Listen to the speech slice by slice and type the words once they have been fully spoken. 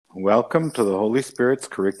Welcome to the Holy Spirit's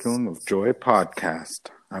Curriculum of Joy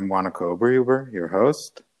podcast. I'm Wanaka Oberhuber, your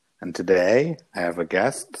host, and today I have a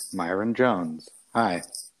guest, Myron Jones. Hi.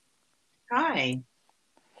 Hi.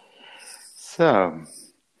 So,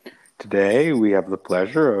 today we have the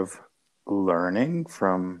pleasure of learning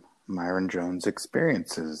from Myron Jones'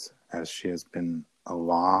 experiences, as she has been a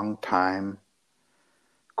long time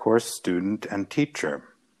course student and teacher.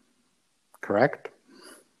 Correct?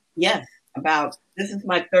 Yes, this is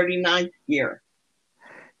my 39th year.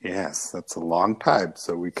 Yes, that's a long time,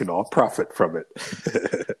 so we can all profit from it.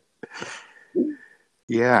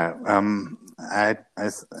 Yeah, I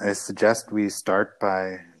suggest we start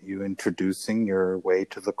by you introducing your way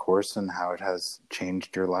to the course and how it has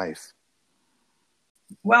changed your life.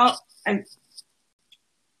 Well, I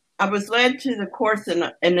was led to the course in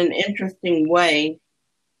an interesting way.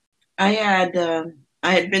 I had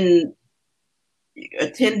been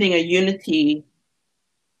attending a unity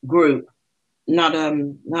group, not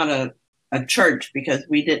a church, because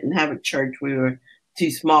we didn't have a church. We were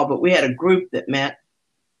too small, but we had a group that met.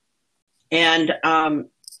 And all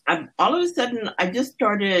of a sudden, I just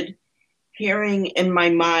started hearing in my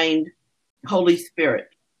mind, Holy Spirit.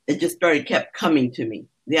 It just kept coming to me,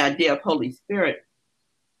 the idea of Holy Spirit.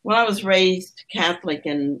 Well, I was raised Catholic,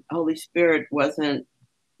 and Holy Spirit was not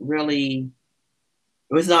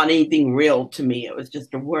anything real to me. It was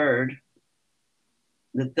just a word,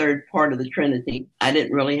 the third part of the Trinity. I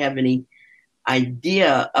didn't really have any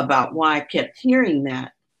idea about why I kept hearing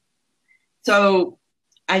that. So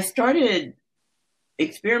I started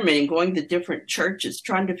experimenting, going to different churches,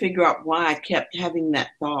 trying to figure out why I kept having that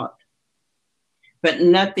thought. But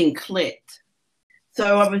nothing clicked.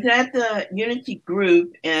 So I was at the Unity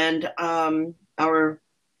group, and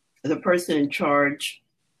the person in charge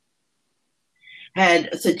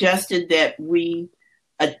had suggested that we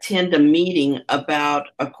attend a meeting about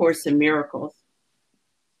A Course in Miracles.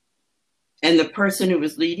 And the person who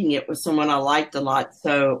was leading it was someone I liked a lot.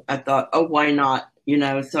 So I thought, oh, why not?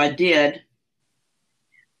 So I did.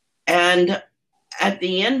 And at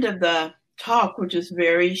the end of the talk, which was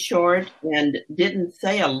very short and didn't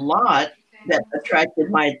say a lot that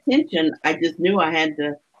attracted my attention, I just knew I had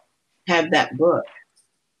to have that book.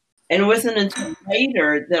 And it wasn't until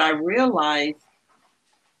later that I realized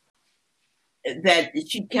that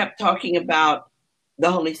she kept talking about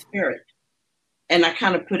the Holy Spirit. And I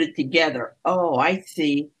kind of put it together. Oh, I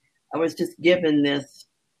see. I was just given this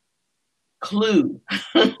clue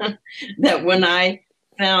that when I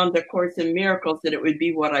found A Course in Miracles, that it would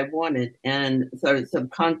be what I wanted. And so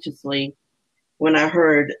subconsciously, when I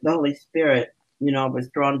heard the Holy Spirit, I was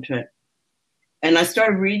drawn to it. And I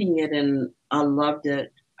started reading it, and I loved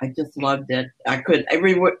it. I just loved it. I could,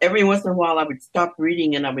 every once in a while, I would stop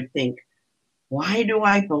reading and I would think, why do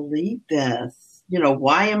I believe this?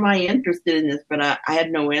 Why am I interested in this? But I had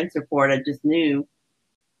no answer for it. I just knew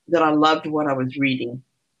that I loved what I was reading.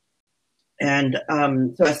 And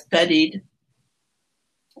so I studied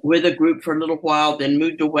with a group for a little while, then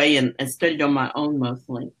moved away and studied on my own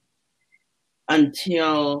mostly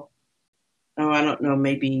until, I don't know,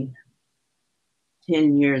 maybe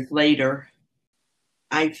 10 years later,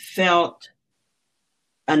 I felt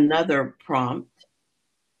another prompt.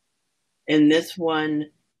 And this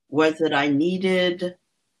one was that I needed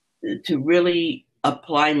to really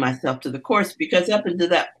apply myself to the course, because up until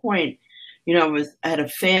that point, I had a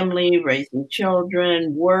family, raising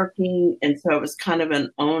children, working. And so it was kind of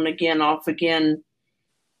an on again, off again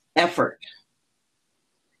effort.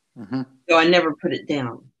 Mm-hmm. So I never put it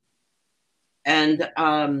down. And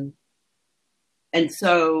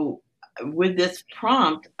so with this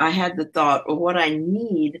prompt, I had the thought, well, what I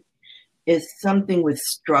need is something with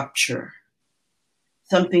structure,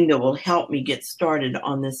 something that will help me get started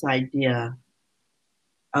on this idea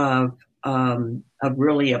of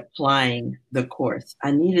really applying the course.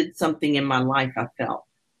 I needed something in my life. I felt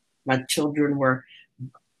my children were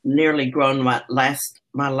nearly grown. My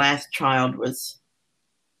last child was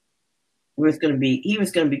going to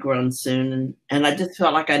be grown soon, and I just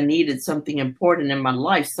felt like I needed something important in my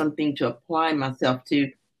life, something to apply myself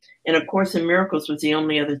to. And A Course in Miracles was the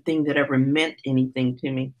only other thing that ever meant anything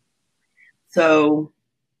to me. So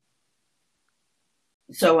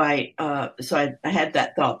I had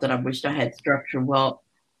that thought that I wished I had structure. Well,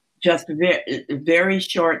 just very, very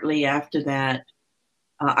shortly after that,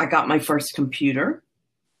 I got my first computer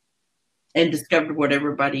and discovered what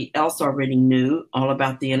everybody else already knew all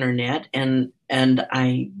about the internet. And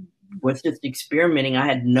I was just experimenting. I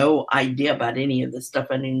had no idea about any of this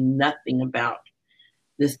stuff. I knew nothing about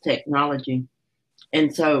this technology.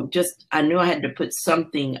 And so I knew I had to put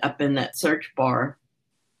something up in that search bar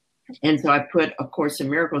And so I put A Course in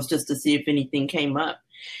Miracles just to see if anything came up.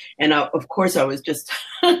 And of course, I was just,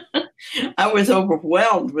 I was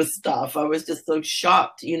overwhelmed with stuff. I was just so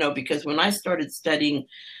shocked, because when I started studying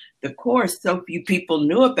the Course, so few people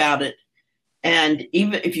knew about it. And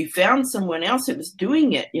even if you found someone else that was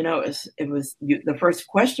doing it, the first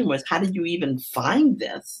question was, how did you even find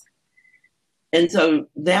this? And so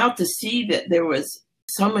now to see that there was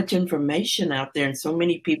so much information out there and so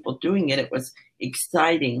many people doing it, it was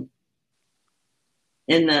exciting.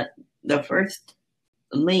 And the first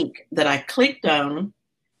link that I clicked on,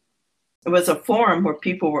 it was a forum where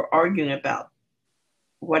people were arguing about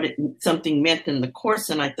what something meant in the Course.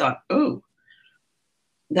 And I thought, oh,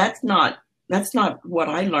 that's not what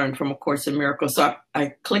I learned from A Course in Miracles. So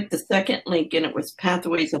I clicked the second link, and it was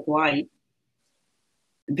Pathways of Light.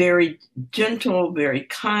 Very gentle, very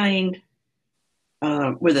kind,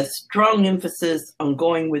 with a strong emphasis on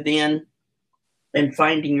going within and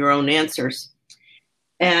finding your own answers.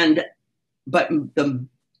 And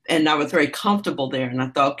I was very comfortable there, and I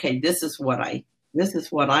thought, okay, this is what I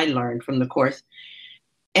learned from the Course.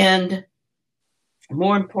 And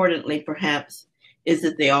more importantly, perhaps, is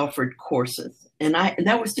that they offered courses. And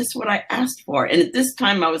that was just what I asked for. And at this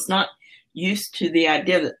time, I was not used to the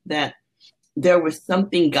idea that there was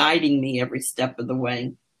something guiding me every step of the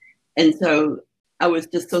way. And so I was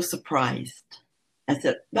just so surprised. I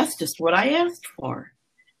said, that's just what I asked for,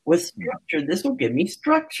 was structure. This will give me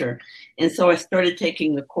structure. And so I started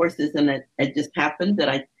taking the courses, and it just happened that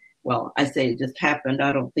I say it just happened.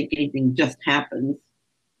 I don't think anything just happens.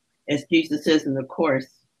 As Jesus says in the Course,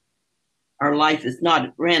 our life is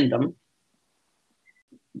not random.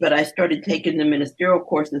 But I started taking the ministerial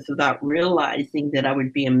courses without realizing that I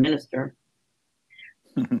would be a minister.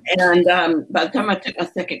 And by the time I took my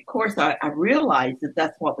second course, I realized that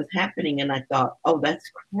that's what was happening. And I thought, oh, that's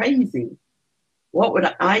crazy. What would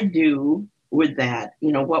I do with that?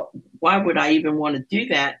 Why would I even want to do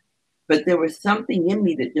that? But there was something in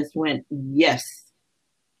me that just went, yes,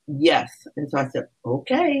 yes. And so I said,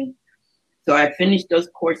 okay. So I finished those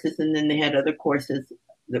courses, and then they had other courses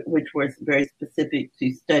which was very specific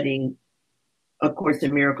to studying A Course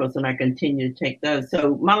in Miracles, and I continued to take those.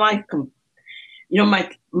 So my life,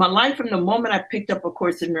 my life from the moment I picked up A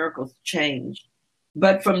Course in Miracles changed.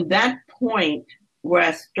 But from that point where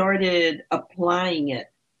I started applying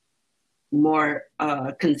it more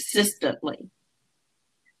consistently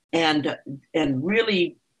and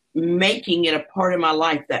really making it a part of my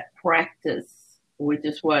life, that practice, which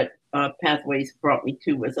is what Pathways brought me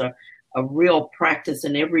to, was a real practice,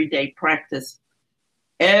 an everyday practice,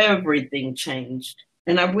 everything changed.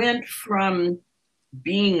 And I went from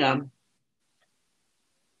being a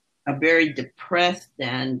very depressed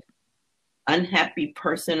and unhappy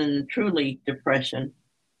person, and truly depression,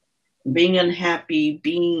 being unhappy,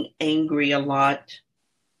 being angry a lot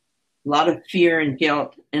of fear and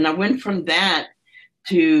guilt. And I went from that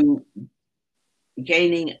to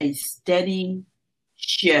gaining a steady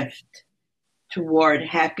shift toward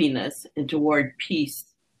happiness and toward peace.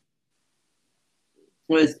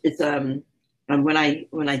 And when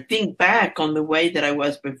I think back on the way that I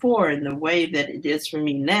was before and the way that it is for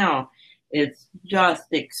me now, it's just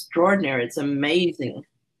extraordinary. It's amazing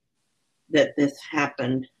that this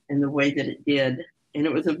happened in the way that it did.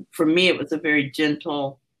 And for me, it was a very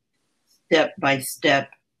gentle, step-by-step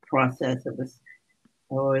process. It was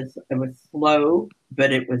slow,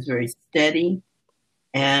 but it was very steady.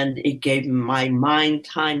 And it gave my mind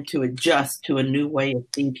time to adjust to a new way of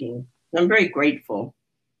thinking. I'm very grateful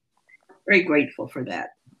for that.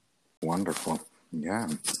 Wonderful. Yeah.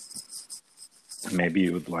 Maybe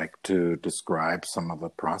you would like to describe some of the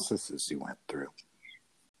processes you went through.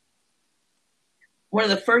 One of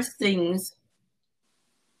the first things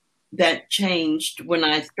that changed when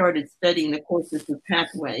I started studying the courses with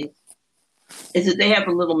Pathways is that they have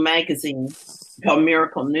a little magazine called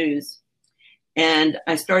Miracle News. And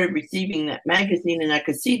I started receiving that magazine, and I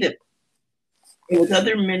could see that it was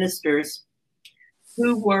other ministers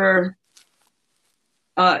who were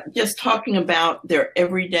just talking about their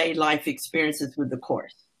everyday life experiences with the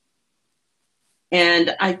Course.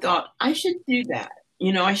 And I thought, I should do that.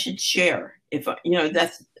 I should share.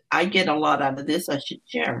 I get a lot out of this, I should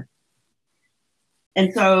share.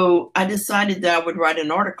 And so I decided that I would write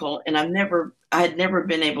an article, and I had never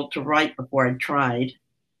been able to write before I tried.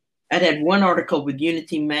 I'd had one article with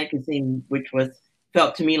Unity magazine, which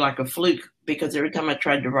felt to me like a fluke, because every time I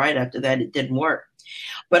tried to write after that, it didn't work.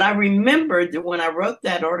 But I remembered that when I wrote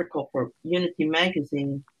that article for Unity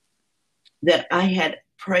magazine, that I had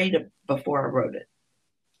prayed before I wrote it.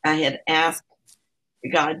 I had asked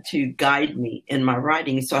God to guide me in my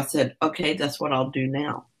writing. So I said, okay, that's what I'll do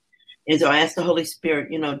now. And so I asked the Holy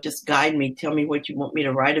Spirit, just guide me, tell me what you want me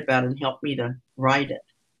to write about and help me to write it.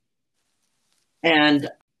 And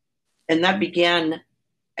that began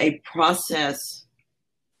a process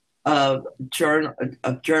of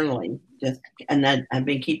journaling. And that I've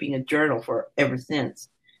been keeping a journal for ever since.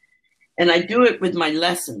 And I do it with my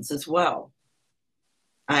lessons as well.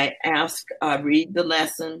 I read the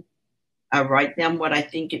lesson, I write down what I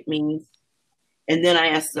think it means, and then I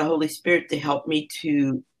ask the Holy Spirit to help me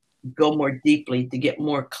to go more deeply, to get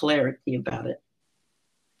more clarity about it.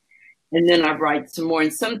 And then I write some more,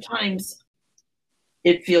 and sometimes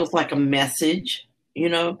it feels like a message,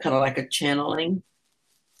 kind of like a channeling.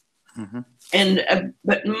 Mm-hmm.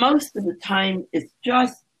 But most of the time it's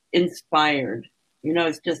just inspired.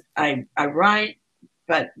 It's just I write,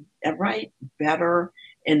 but I write better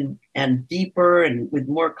and deeper and with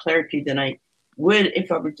more clarity than I would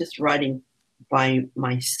if I were just writing by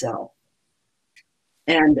myself.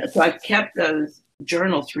 And so I've kept those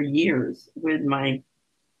journals for years with my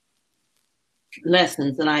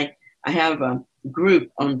lessons. And I have a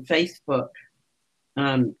group on Facebook,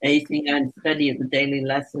 ACIM Study of the Daily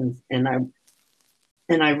Lessons. And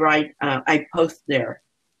I write, I post there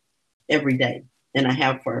every day. And I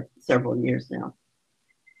have for several years now.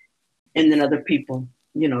 And then other people,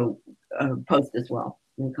 post as well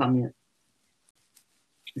and comment.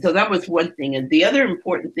 So that was one thing. And the other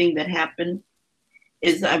important thing that happened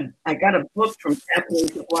is I got a book from Kathleen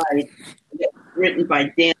White written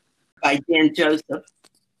by Dan Joseph.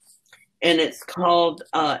 And it's called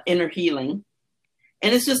Inner Healing.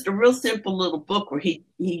 And it's just a real simple little book where he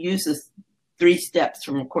uses 3 steps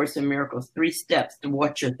from A Course in Miracles, 3 steps to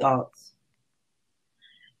watch your thoughts.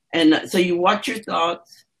 And so you watch your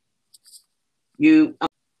thoughts, you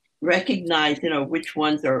recognize, which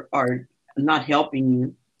ones are not helping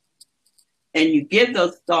you. And you give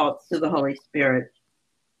those thoughts to the Holy Spirit.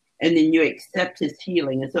 And then you accept his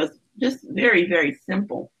healing. And so it's just very, very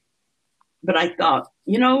simple. But I thought,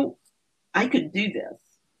 I could do this.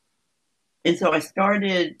 And so I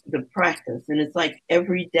started the practice. And it's like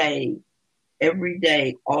every day,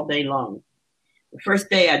 all day long. The first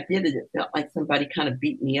day I did it, it felt like somebody kind of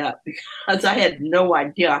beat me up because I had no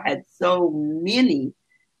idea. I had so many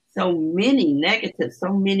negatives,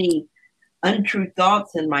 so many untrue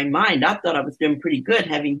thoughts in my mind. I thought I was doing pretty good,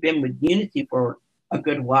 having been with Unity for a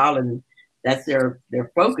good while, and that's their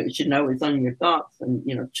focus, is on your thoughts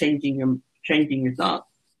and changing your thoughts.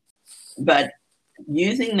 But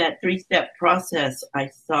using that 3-step process, I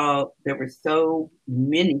saw there were so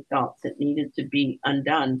many thoughts that needed to be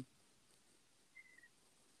undone.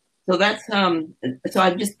 So that's so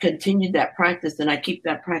I've just continued that practice, and I keep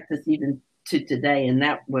that practice even to today, and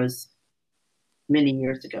that was many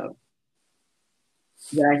years ago.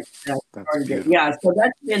 That I started it. Yeah, so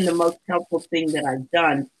that's been the most helpful thing that I've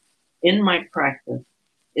done in my practice,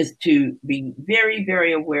 is to be very,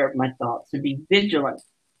 very aware of my thoughts, to be vigilant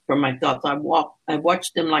for my thoughts. I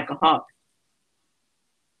watch them like a hawk.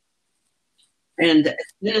 And as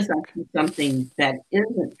soon as I see something that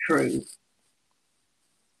isn't true,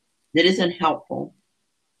 that isn't helpful,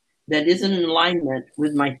 that isn't in alignment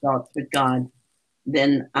with my thoughts with God,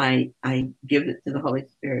 then I give it to the Holy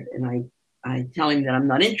Spirit, and I tell him that I'm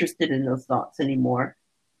not interested in those thoughts anymore,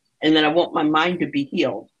 and that I want my mind to be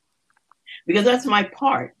healed. Because that's my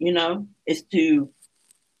part, is to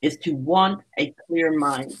want a clear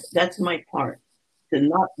mind. That's my part, to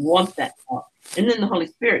not want that thought. And then the Holy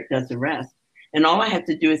Spirit does the rest. And all I have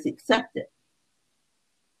to do is accept it.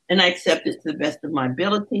 And I accept it to the best of my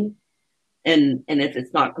ability. And if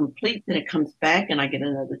it's not complete, then it comes back and I get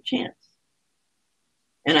another chance.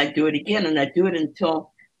 And I do it again, and I do it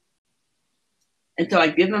until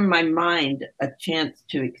I've given my mind a chance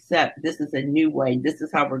to accept this is a new way. This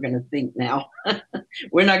is how we're going to think now.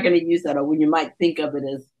 We're not going to use that. Or when you might think of it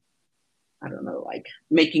as, I don't know, like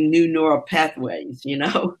making new neural pathways,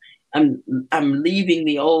 I'm leaving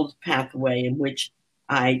the old pathway in which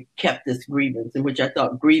I kept this grievance, in which I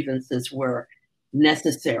thought grievances were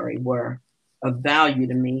necessary, were of value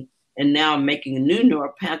to me. And now I'm making a new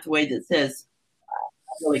neural pathway that says,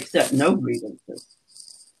 I will accept no grievances.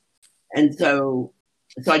 And so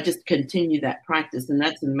I just continue that practice, and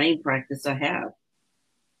that's the main practice I have.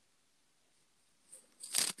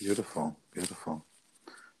 Beautiful, beautiful.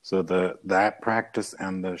 So that practice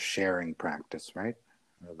and the sharing practice, right?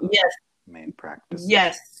 Yes. Main practice.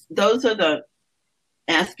 Yes, those are the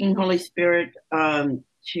asking Holy Spirit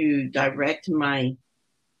to direct my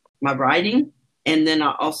writing, and then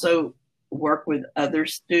I also work with other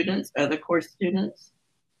course students.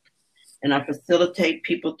 And I facilitate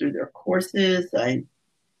people through their courses.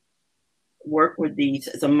 work with these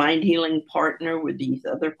as a mind healing partner with these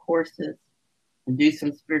other courses and do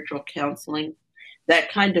some spiritual counseling,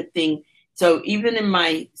 that kind of thing. So even in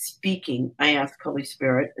my speaking, I ask Holy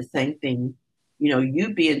Spirit the same thing.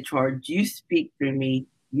 You be in charge. You speak through me.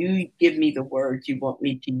 You give me the words you want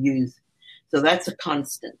me to use. So that's a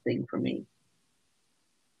constant thing for me.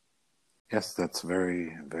 Yes, that's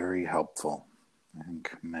very, very helpful. I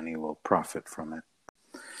think many will profit from it.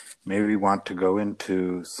 Maybe we want to go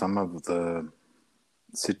into some of the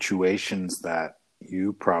situations that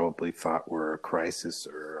you probably thought were a crisis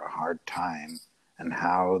or a hard time, and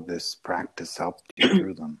how this practice helped you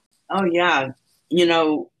through them. Oh, yeah.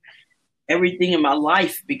 Everything in my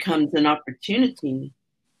life becomes an opportunity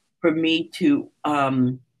for me to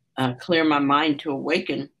clear my mind, to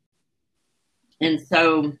awaken. And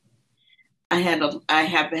so I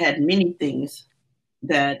have had many things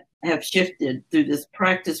that have shifted through this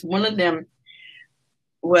practice. One of them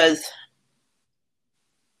was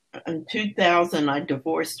in 2000, I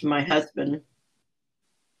divorced my husband.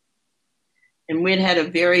 And we'd had a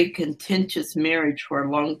very contentious marriage for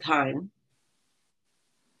a long time.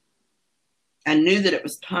 I knew that it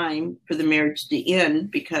was time for the marriage to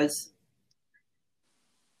end because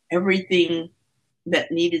everything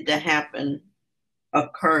that needed to happen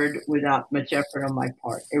occurred without much effort on my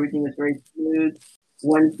part. Everything was very smooth,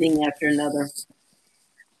 one thing after another.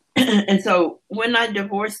 And so when I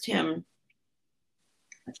divorced him,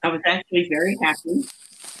 I was actually very happy.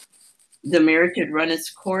 The marriage had run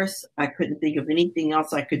its course. I couldn't think of anything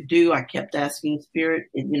else I could do. I kept asking Spirit,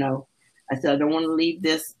 I said, I don't want to leave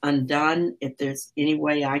this undone. If there's any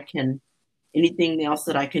way anything else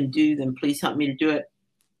that I can do, then please help me to do it.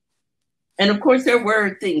 And of course, there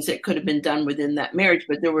were things that could have been done within that marriage,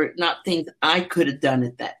 but there were not things I could have done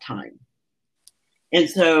at that time. And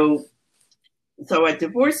so I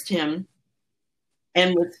divorced him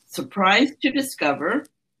and was surprised to discover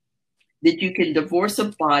that you can divorce a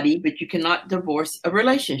body, but you cannot divorce a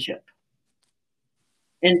relationship.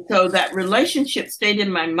 And so that relationship stayed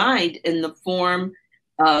in my mind in the form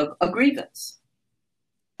of a grievance,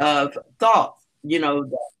 of thoughts,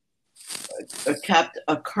 that kept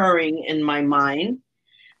occurring in my mind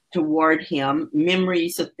toward him,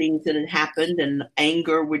 memories of things that had happened, and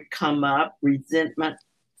anger would come up, resentment.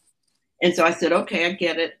 And so I said, okay, I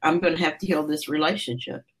get it. I'm going to have to heal this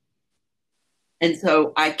relationship. And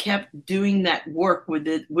so I kept doing that work with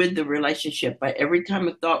the relationship. But every time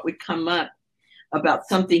a thought would come up about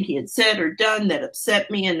something he had said or done that upset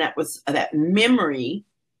me, and that memory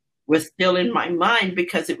was still in my mind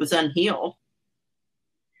because it was unhealed.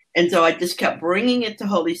 And so I just kept bringing it to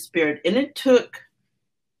Holy Spirit. And it took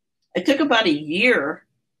about a year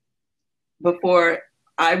before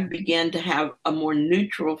I began to have a more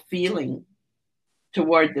neutral feeling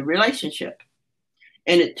toward the relationship.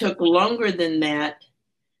 And it took longer than that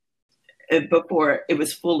before it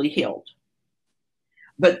was fully healed.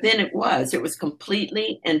 But then it was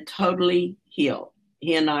completely and totally healed.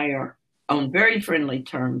 He and I are on very friendly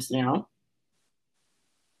terms now.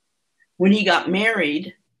 When he got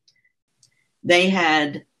married, they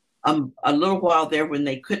had a little while there when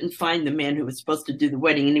they couldn't find the man who was supposed to do the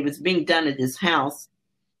wedding, and it was being done at his house.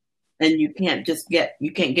 And you can't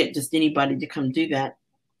get just anybody to come do that.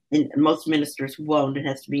 And most ministers won't. It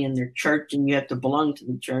has to be in their church, and you have to belong to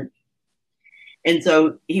the church. And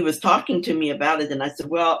so he was talking to me about it, and I said,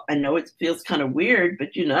 well, I know it feels kind of weird, but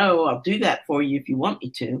I'll do that for you if you want me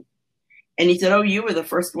to. And he said, oh, you were the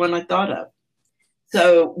first one I thought of.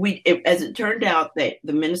 So as it turned out, the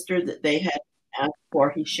minister that they had asked for,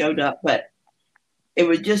 he showed up, but it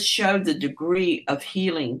would just show the degree of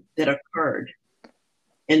healing that occurred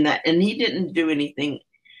in that. And he didn't do anything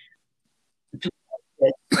to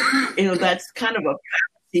it. That's kind of a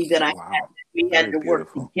prophecy that I had. We had to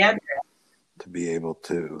work together to be able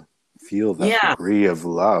to feel that degree of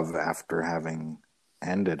love after having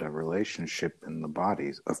ended a relationship in the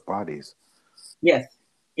bodies. Yes,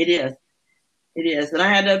 it is. It is. And I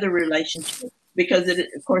had other relationships because of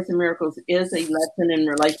Course in Miracles is a lesson in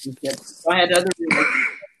relationships. So I had other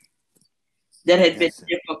relationships that had been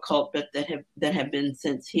difficult, but that have been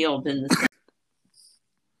since healed in the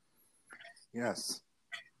Yes.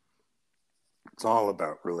 It's all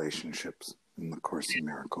about relationships in the Course in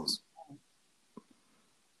Miracles.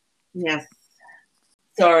 Yes.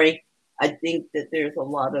 Sorry. I think that there's a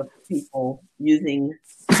lot of people using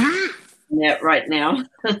net right now.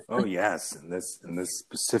 Oh yes, in this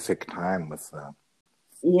specific time with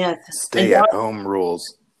stay at home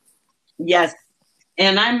rules. Yes.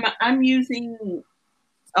 And I'm using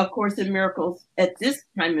A Course in Miracles at this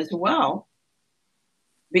time as well,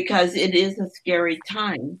 because it is a scary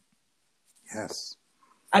time. Yes.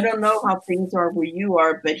 I don't know how things are where you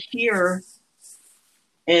are, but here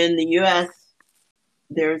in the U.S.,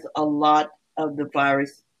 there's a lot of the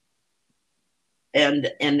virus, and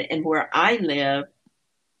where I live,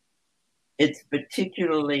 it's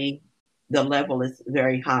particularly, the level is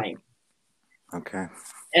very high. Okay.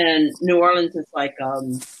 And New Orleans is like,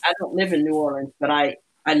 I don't live in New Orleans, but I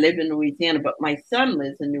live in Louisiana, but my son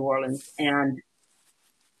lives in New Orleans, and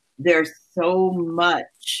there's so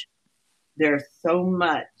much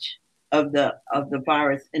of the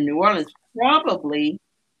virus in New Orleans, probably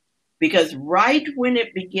because right when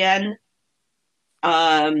it began,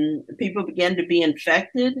 people began to be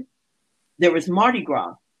infected. There was Mardi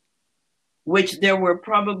Gras, which there were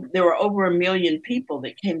over 1 million people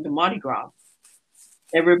that came to Mardi Gras.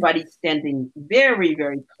 Everybody standing very,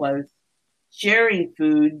 very close, sharing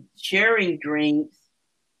food, sharing drinks,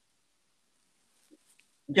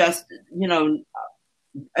 just,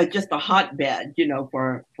 just a hotbed,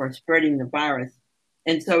 for spreading the virus.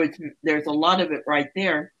 And so there's a lot of it right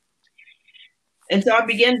there. And so I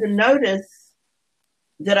began to notice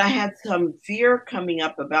that I had some fear coming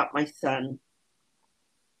up about my son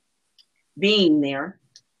being there.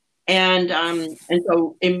 And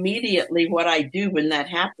so immediately what I do when that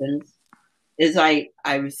happens is I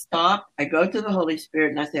stop, I go to the Holy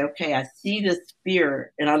Spirit and I say, okay, I see this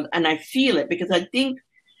fear and I feel it, because I think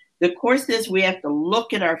the Course says we have to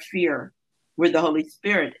look at our fear with the Holy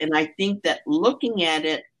Spirit. And I think that looking at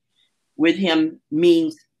it with him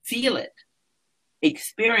means feel it,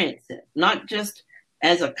 experience it, not just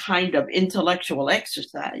as a kind of intellectual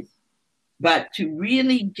exercise, but to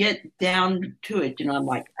really get down to it.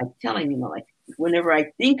 I'm telling you, like, whenever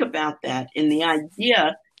I think about that and the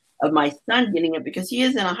idea of my son getting it, because he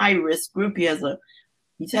is in a high risk group.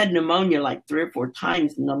 He's had pneumonia like 3 or 4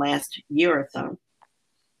 times in the last year or so.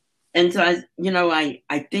 And so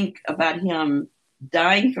I think about him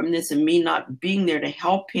dying from this and me not being there to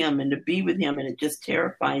help him and to be with him. And it just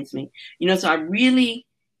terrifies me, so I really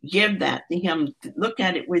give that to him, look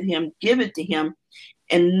at it with him, give it to him,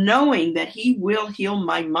 and knowing that he will heal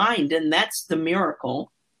my mind. And that's the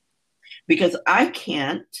miracle, because I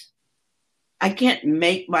can't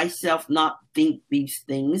make myself not think these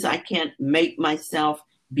things. I can't make myself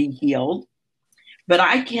be healed, but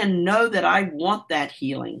I can know that I want that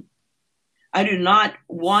healing. I do not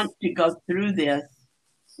want to go through this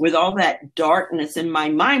with all that darkness in my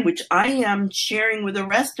mind, which I am sharing with the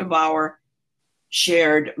rest of our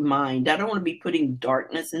shared mind. I don't want to be putting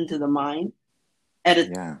darkness into the mind at a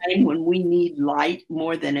time when we need light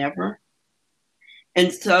more than ever.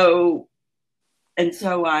 And so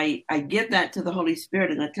I give that to the Holy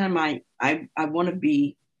Spirit, and I tell him I want to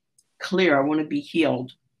be clear. I want to be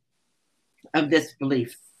healed of this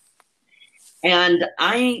belief. And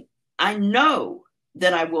I know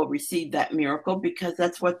that I will receive that miracle, because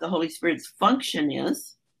that's what the Holy Spirit's function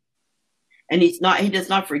is. And he does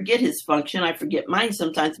not forget his function. I forget mine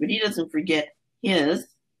sometimes, but he doesn't forget his.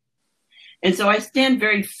 And so I stand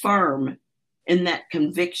very firm in that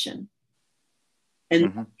conviction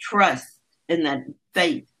and trust in that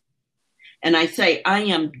faith. And I say, I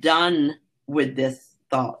am done with this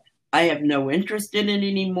thought. I have no interest in it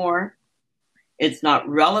anymore. It's not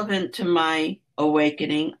relevant to my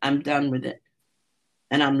awakening. I'm done with it.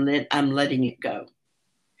 And I'm letting it go.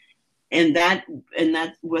 And that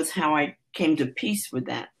was how I came to peace with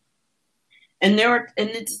that. And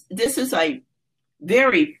this is a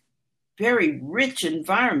very, very rich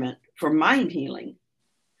environment for mind healing.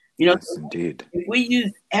 Yes, indeed. If we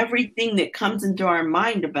use everything that comes into our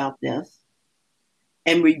mind about this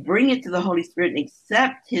and we bring it to the Holy Spirit and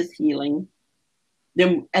accept his healing,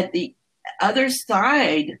 then at the other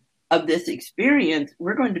side of this experience,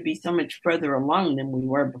 we're going to be so much further along than we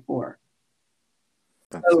were before.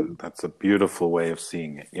 That's a beautiful way of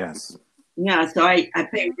seeing it. Yes. Yeah. So I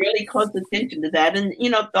pay really close attention to that. And,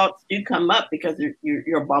 thoughts do come up because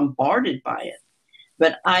you're bombarded by it.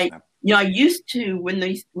 But I used to, when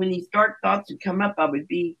these dark thoughts would come up, I would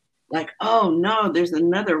be like, oh no, there's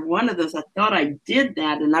another one of those. I thought I did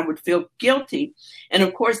that, and I would feel guilty. And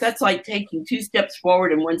of course, that's like taking 2 steps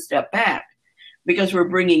forward and 1 step back, because we're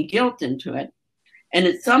bringing guilt into it. And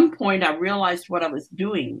at some point I realized what I was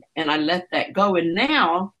doing, and I let that go. And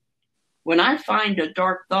now when I find a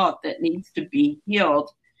dark thought that needs to be healed,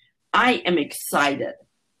 I am excited.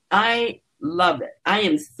 I love it. I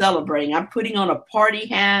am celebrating. I'm putting on a party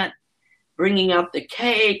hat, bringing out the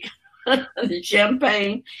cake, the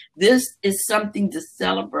champagne. This is something to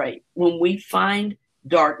celebrate when we find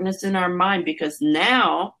darkness in our mind, because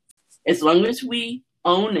now, as long as we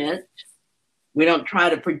own it, we don't try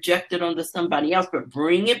to project it onto somebody else, but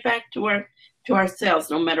bring it back to ourselves,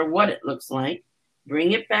 no matter what it looks like.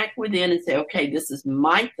 bring it back within and say, okay, this is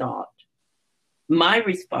my thought, my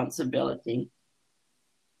responsibility,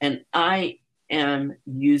 and I am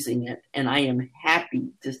using it, and I am happy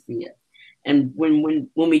to see it. And when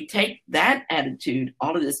we take that attitude,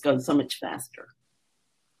 all of this goes so much faster.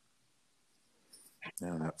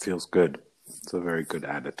 Yeah, that feels good. It's a very good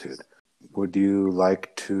attitude. Would you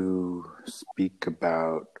like to speak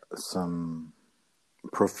about some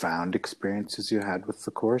profound experiences you had with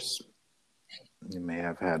the Course? You may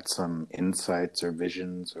have had some insights or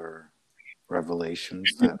visions or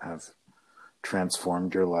revelations that have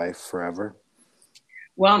transformed your life forever.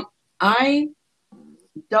 Well, I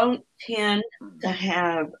don't tend to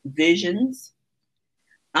have visions.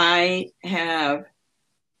 I have,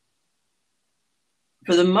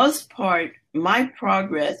 for the most part, my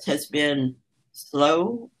progress has been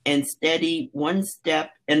slow and steady, one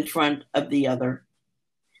step in front of the other,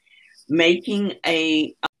 making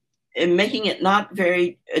it not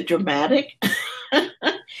very dramatic,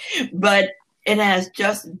 but it has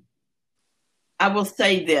just, I will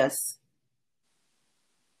say this,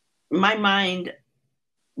 my mind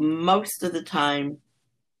most of the time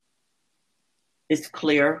is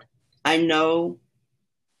clear. I know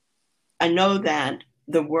that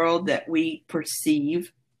the world that we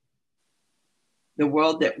perceive, the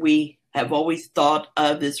world that we have always thought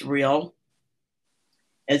of as real,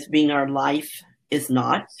 as being our life, is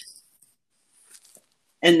not.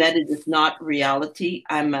 And that it is not reality.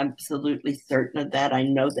 I'm absolutely certain of that. I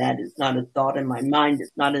know that it's not a thought in my mind.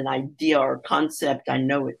 It's not an idea or concept. I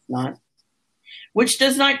know it's not. Which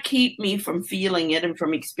does not keep me from feeling it and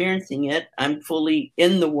from experiencing it. I'm fully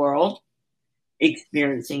in the world,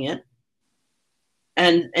 experiencing it.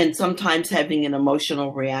 And sometimes having an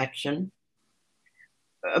emotional reaction.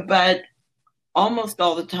 But almost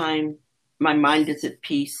all the time, my mind is at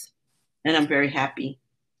peace and I'm very happy.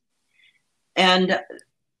 And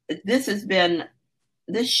this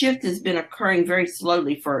shift has been occurring very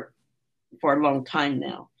slowly for a long time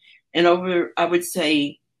now. And over, I would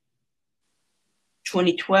say,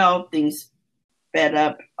 2012, things sped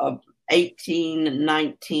up. Of 18 and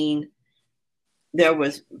 19, there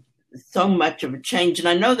was so much of a change. And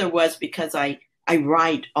I know there was because I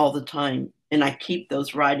write all the time, and I keep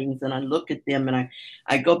those writings and I look at them and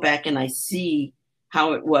I go back and I see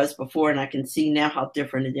how it was before, and I can see now how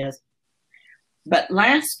different it is. But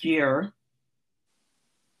last year,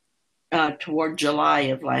 toward July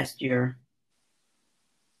of last year,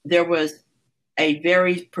 there was a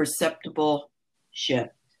very perceptible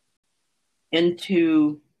shift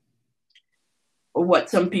into what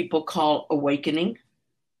some people call awakening.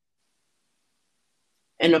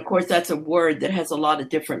 And of course, that's a word that has a lot of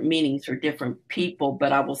different meanings for different people,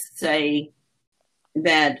 but I will say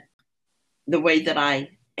that the way that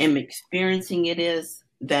I am experiencing it is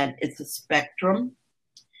that it's a spectrum.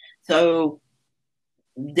 So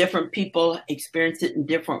different people experience it in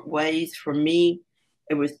different ways. For me,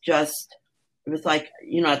 it was like,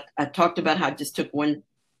 I talked about how I just took one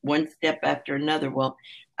step after another. Well,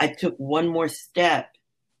 I took one more step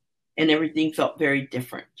and everything felt very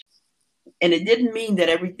different. And it didn't mean that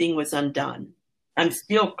everything was undone. I'm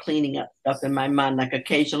still cleaning up stuff in my mind. Like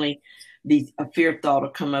occasionally a fear thought will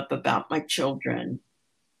come up about my children,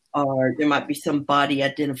 or there might be some body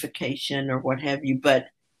identification or what have you, but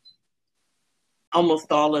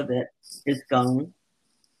almost all of it is gone.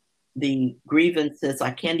 The grievances,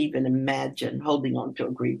 I can't even imagine holding on to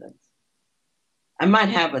a grievance. I might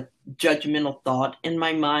have a judgmental thought in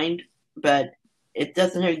my mind, but it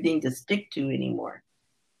doesn't have anything to stick to anymore.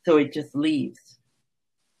 So it just leaves.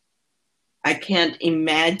 I can't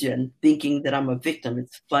imagine thinking that I'm a victim.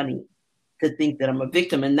 It's funny to think that I'm a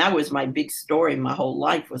victim. And that was my big story my whole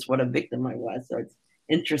life, was what a victim I was. So it's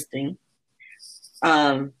interesting.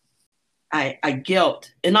 I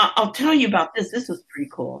guilt. And I'll tell you about this. This was pretty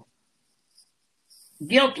cool.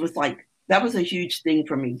 Guilt was like, that was a huge thing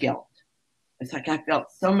for me, guilt. It's like I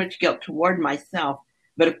felt so much guilt toward myself.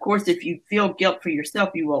 But of course, if you feel guilt for yourself,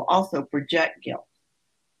 you will also project guilt.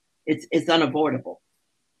 It's unavoidable.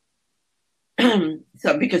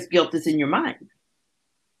 So because guilt is in your mind.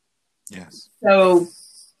 Yes. So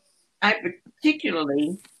I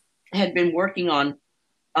particularly had been working on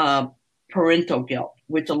parental guilt,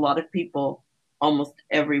 which a lot of people, almost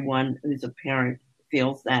everyone who's a parent,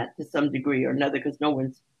 feels that to some degree or another, because no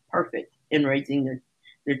one's perfect in raising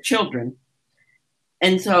their children.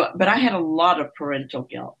 And so, but I had a lot of parental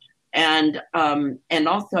guilt. And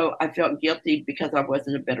also I felt guilty because I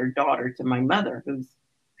wasn't a better daughter to my mother, who's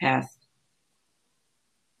passed.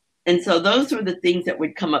 And so those were the things that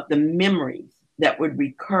would come up, the memories that would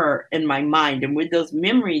recur in my mind. And with those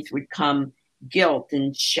memories would come guilt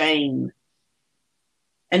and shame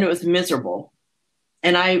and it was miserable.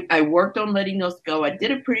 And I worked on letting those go. I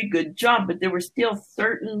did a pretty good job, but there were still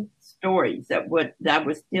certain stories that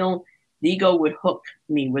was still, the ego would hook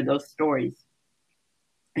me with those stories.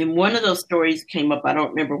 And one of those stories came up, I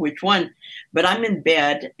don't remember which one, but I'm in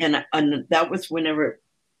bed, and that was whenever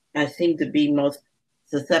I seemed to be most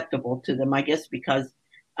susceptible to them, I guess because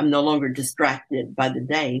I'm no longer distracted by the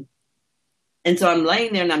day. And so I'm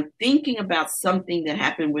laying there and I'm thinking about something that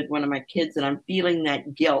happened with one of my kids, and I'm feeling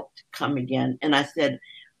that guilt come again. And I said,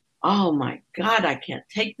 oh my God, I can't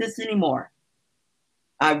take this anymore.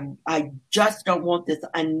 I just don't want this.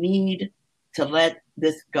 I need to let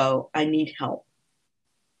this go. I need help.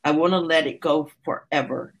 I want to let it go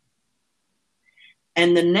forever.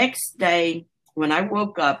 And the next day, when I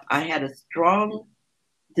woke up, I had a strong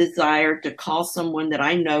desire to call someone that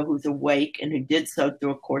I know who's awake and who did so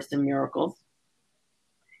through A Course in Miracles.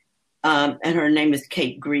 And her name is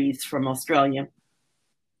Kate Greaves from Australia.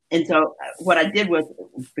 And so what I did was,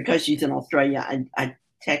 because she's in Australia, I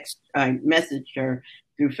messaged her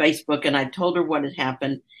through Facebook, and I told her what had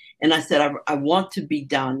happened. And I said, I want to be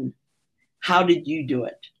done. How did you do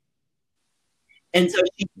it? And so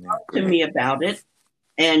she talked to me about it.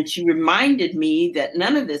 And she reminded me that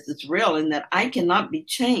none of this is real and that I cannot be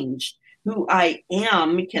changed. Who I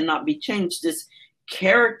am cannot be changed. This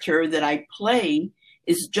character that I play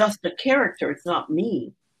is just a character. It's not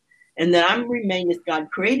me. And that I'm remain as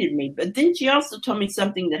God created me. But then she also told me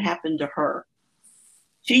something that happened to her.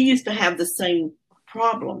 She used to have the same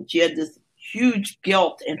problem. She had this huge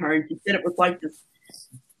guilt in her. And she said it was like this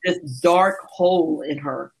dark hole in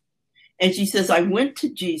her. And she says, I went to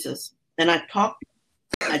Jesus and I talked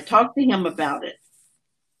to him about it.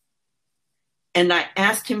 And I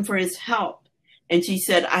asked him for his help. And she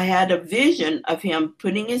said, I had a vision of him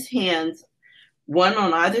putting his hands, one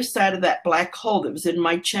on either side of that black hole that was in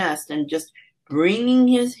my chest, and just bringing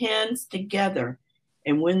his hands together.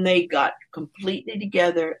 And when they got completely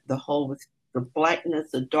together, the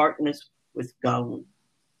blackness, the darkness was gone.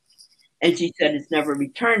 And she said, it's never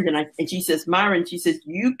returned. And she says, Myron, she says,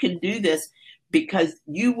 you can do this because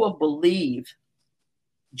you will believe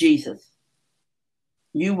Jesus.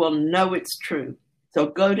 You will know it's true. So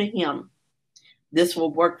go to him. This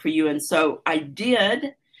will work for you. And so I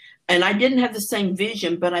did. And I didn't have the same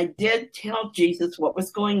vision, but I did tell Jesus what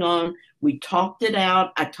was going on. We talked it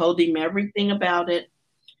out. I told him everything about it.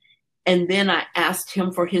 And then I asked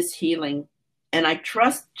him for his healing. And I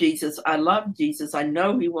trust Jesus. I love Jesus. I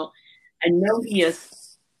know he will. I know he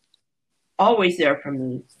is always there for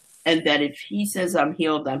me. And that if he says I'm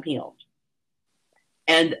healed, I'm healed.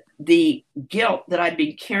 And the guilt that I've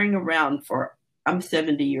been carrying around I'm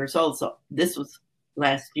 70 years old. So this was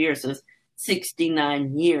last year. So it's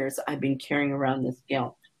 69 years I've been carrying around this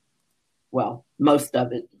guilt. Well, most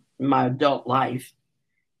of it in my adult life.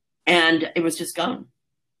 And it was just gone.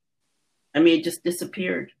 I mean, it just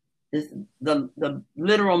disappeared. The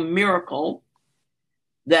literal miracle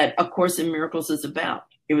that A Course in Miracles is about.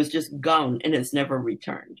 It was just gone and it's never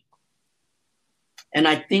returned. And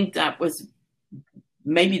I think that was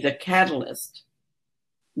maybe the catalyst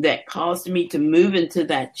that caused me to move into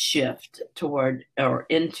that shift toward or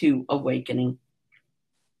into awakening.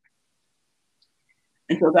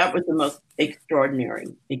 And so that was the most extraordinary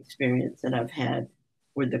experience that I've had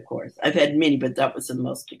with the Course. I've had many, but that was the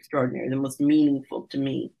most extraordinary, the most meaningful to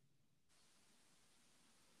me.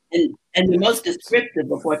 And the most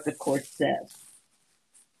descriptive of what the Course says.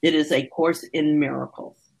 It is a course in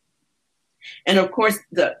miracles. And of course,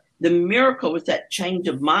 the miracle was that change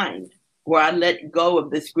of mind where I let go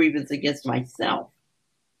of this grievance against myself.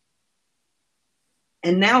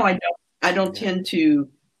 And now I don't tend to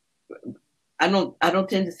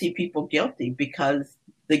see people guilty because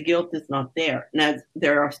the guilt is not there. Now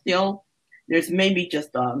there's maybe just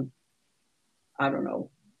I don't know,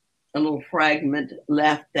 a little fragment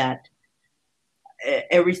left that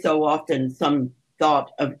every so often some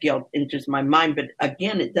thought of guilt enters my mind, but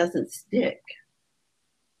again, it doesn't stick.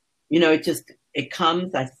 You know, it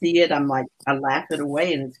comes, I see it, I'm like, I laugh it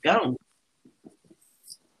away and it's gone.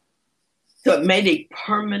 So it made a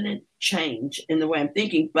permanent change in the way I'm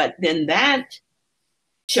thinking, but then that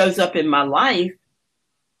shows up in my life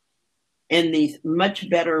in these much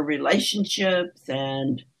better relationships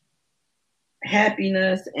and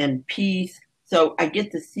happiness and peace. So I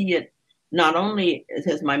get to see it not only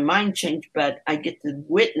has my mind changed, but I get to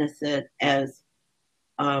witness it as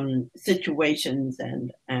situations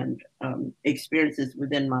and experiences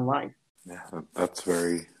within my life. Yeah, that's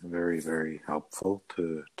very, very, very helpful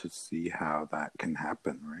to see how that can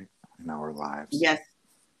happen, right, in our lives. Yes.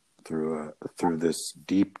 Through this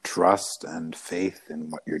deep trust and faith in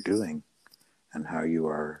what you're doing, and how you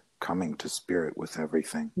are coming to spirit with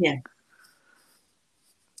everything. Yeah.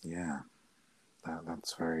 Yeah,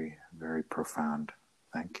 that's very, very profound.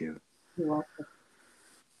 Thank you. You're welcome.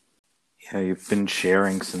 Yeah, you've been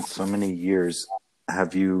sharing since so many years.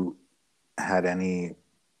 Have you had any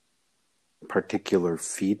particular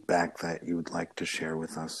feedback that you would like to share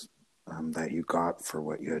with us, that you got for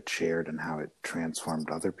what you had shared and how it transformed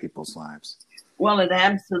other people's lives? Well, it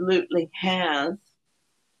absolutely has,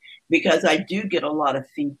 because I do get a lot of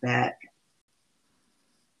feedback.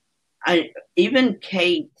 Even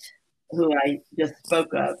Kate, who I just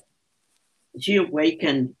spoke of, she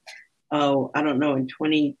awakened, I don't know, in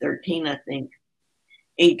 2013, I think.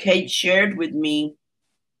 And Kate shared with me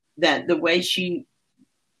that the way she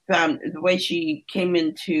came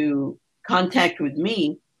into contact with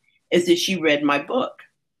me is that she read my book.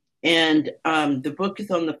 And the book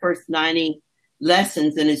is on the first 90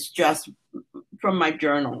 lessons, and it's just from my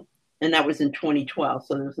journal. And that was in 2012.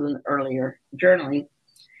 So this was an earlier journaling.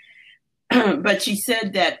 But she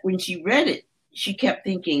said that when she read it, she kept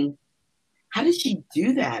thinking, how does she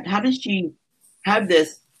do that? How does she have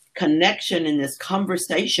this connection and this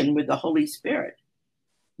conversation with the Holy Spirit?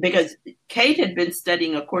 Because Kate had been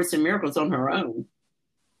studying A Course in Miracles on her own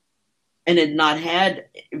and had not had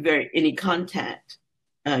any contact,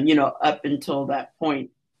 up until that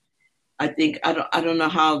point. I think I don't know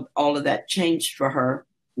how all of that changed for her,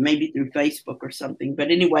 maybe through Facebook or something.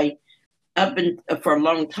 But anyway, for a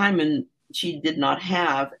long time, and she did not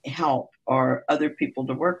have help or other people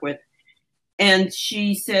to work with. And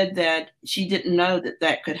she said that she didn't know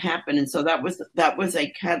that could happen, and so that was a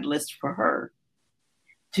catalyst for her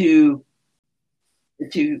to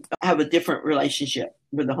have a different relationship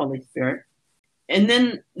with the Holy Spirit. And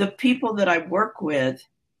then the people that I work with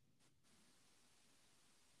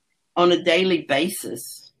on a daily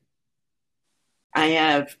basis, I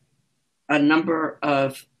have a number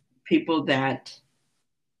of people that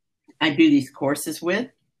I do these courses with.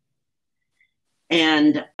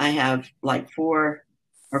 And I have like 4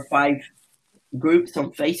 or 5 groups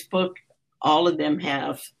on Facebook. All of them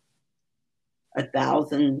have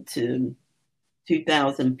 1,000 to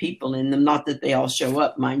 2,000 people in them. Not that they all show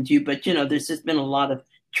up, mind you, but there's just been a lot of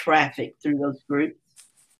traffic through those groups.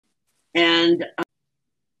 And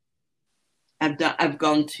I've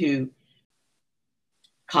gone to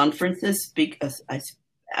conferences.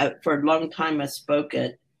 For a long time, I spoke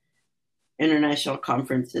at international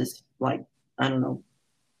conferences, like, I don't know,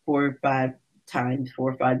 4 or 5 times,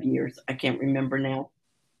 4 or 5 years. I can't remember now.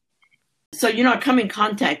 So, I come in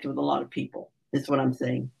contact with a lot of people, is what I'm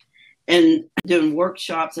saying. And doing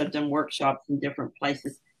workshops, I've done workshops in different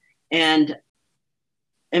places. And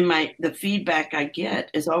the feedback I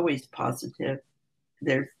get is always positive.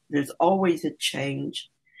 There's always a change,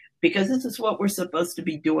 because this is what we're supposed to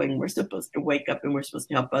be doing. We're supposed to wake up, and we're supposed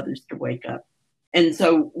to help others to wake up. And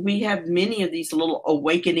so we have many of these little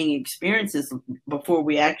awakening experiences before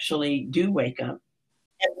we actually do wake up.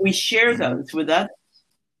 And we share those with others.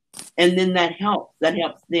 And then that helps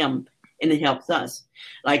them, and it helps us.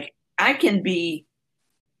 Like, I can be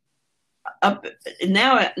up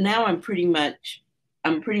now I'm pretty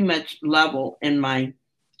much level in my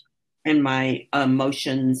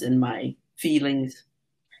emotions and my feelings.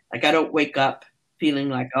 Like, I don't wake up feeling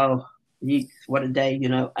like, oh, what a day,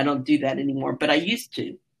 I don't do that anymore, but I used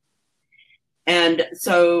to. And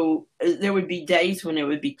so there would be days when it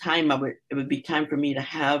would be time for me to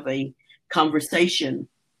have a conversation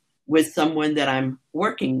with someone that I'm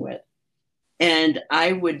working with. And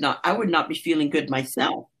I would not be feeling good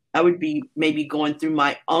myself. I would be maybe going through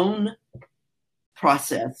my own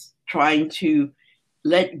process, trying to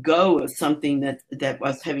let go of something that I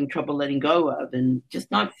was having trouble letting go of, and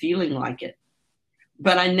just not feeling like it.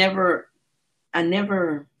 But I never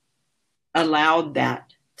allowed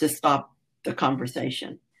that to stop the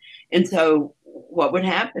conversation. And so what would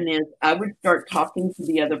happen is I would start talking to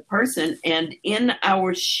the other person, and in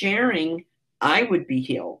our sharing, I would be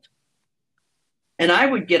healed. And I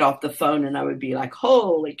would get off the phone and I would be like,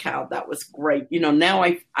 holy cow, that was great. Now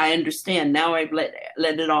I understand. Now I've let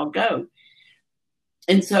it all go.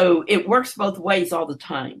 And so it works both ways all the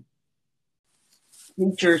time.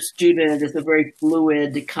 Teacher student is a very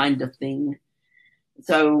fluid kind of thing.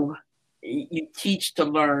 So you teach to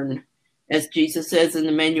learn, as Jesus says in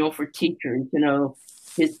the manual for teachers.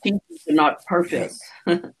 His teachers are not perfect.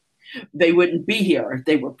 Yes. They wouldn't be here if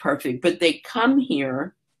they were perfect, but they come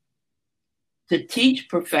here to teach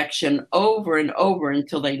perfection over and over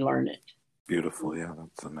until they learn it. Beautiful. Yeah,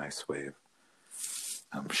 that's a nice way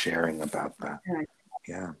of sharing about that. Right.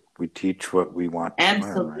 Yeah, we teach what we want to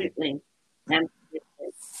Absolutely. learn, right?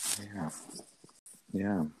 Absolutely.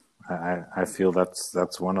 Yeah. I feel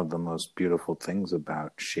that's one of the most beautiful things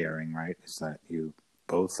about sharing, right? Is that you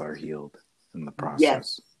both are healed in the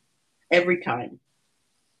Yes, process. every time.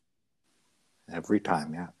 Every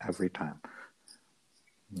time, yeah, every time.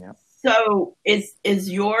 Yep. So is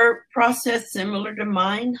your process similar to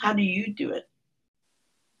mine? How do you do it?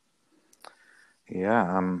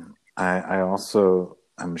 Yeah, I also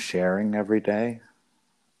am sharing every day.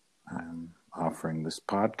 I'm offering this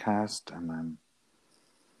podcast, and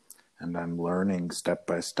I'm learning step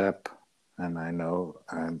by step. And I know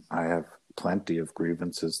I have plenty of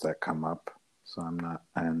grievances that come up, so I'm not,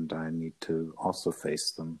 and I need to also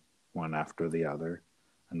face them one after the other,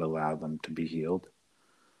 and allow them to be healed.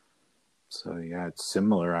 So yeah, it's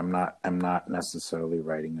similar. I'm not necessarily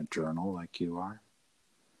writing a journal like you are,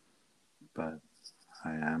 but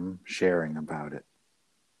I am sharing about it.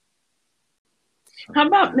 So, How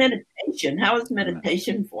about meditation? How is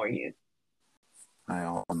meditation for you? I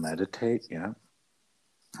also meditate. Yeah,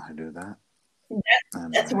 I do that,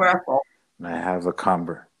 That's where I fall. and I have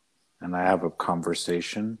a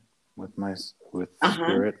conversation with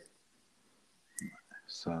spirit.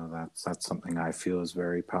 So that's something I feel is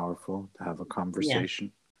very powerful, to have a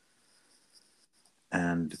conversation.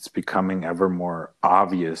 Yeah. And it's becoming ever more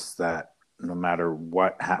obvious that no matter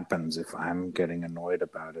what happens, if I'm getting annoyed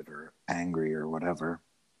about it or angry or whatever,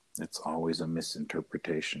 it's always a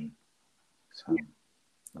misinterpretation. So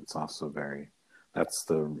that's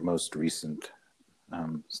the most recent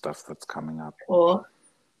stuff that's coming up. Well,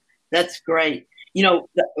 that's great.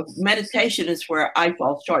 Meditation is where I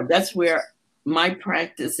fall short. That's where my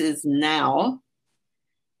practice is now,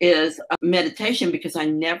 is meditation, because I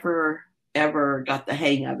never, ever got the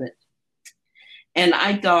hang of it. And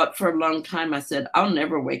I thought for a long time, I said, I'll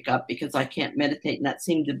never wake up because I can't meditate. And that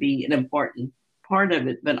seemed to be an important part of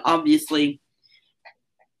it. But obviously,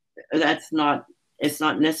 it's not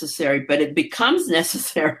necessary, but it becomes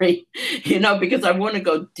necessary, because I want to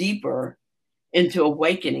go deeper into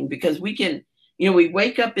awakening, because we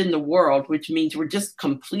wake up in the world, which means we're just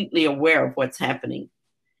completely aware of what's happening.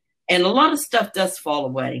 And a lot of stuff does fall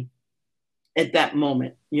away at that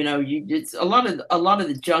moment. It's a lot of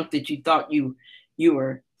the junk that you thought you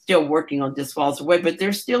were still working on just falls away, but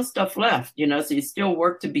there's still stuff left, so you still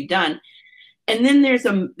work to be done. And then there's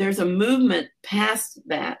a movement past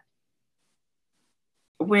that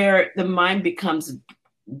where the mind becomes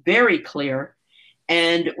very clear.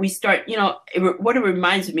 And we start, what it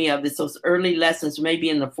reminds me of is those early lessons, maybe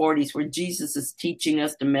in the 40s, where Jesus is teaching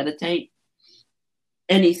us to meditate.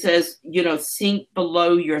 And he says, sink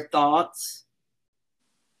below your thoughts.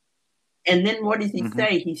 And then what does he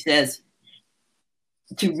say? He says,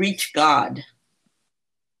 to reach God.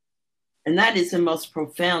 And that is the most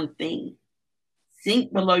profound thing.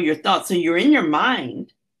 Sink below your thoughts. So you're in your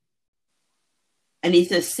mind. And he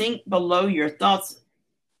says, sink below your thoughts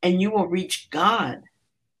and you will reach God.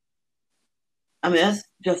 I mean, that's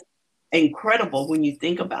just incredible when you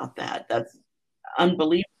think about that. That's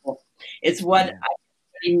unbelievable. It's what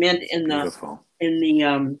he meant in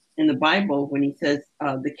the Bible when he says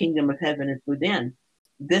the kingdom of heaven is within.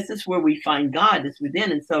 This is where we find God, is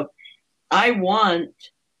within. And so I want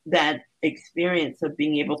that experience of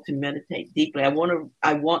being able to meditate deeply. I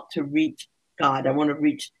want to reach God. I want to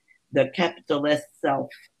reach the capital S self.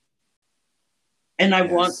 And I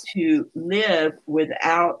want to live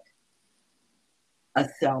without a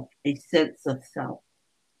self, a sense of self.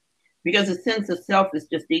 Because a sense of self is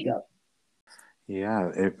just ego.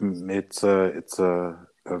 Yeah, it's a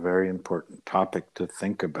very important topic to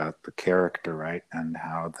think about, the character, right? And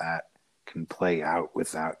how that can play out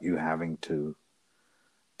without you having to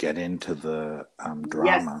get into the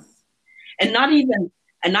drama. Yes. And not even,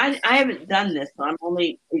 and I haven't done this, so I'm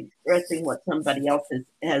only expressing what somebody else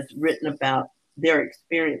has written about their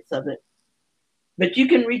experience of it. But you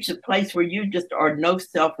can reach a place where you just are no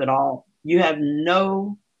self at all. You have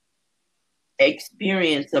no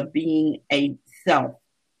experience of being a self.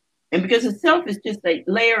 And because a self is just a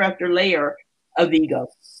layer after layer of ego,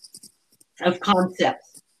 of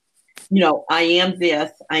concepts. I am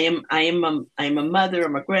this, I am a mother,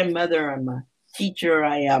 I'm a grandmother, I'm a teacher,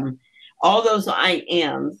 I am, all those I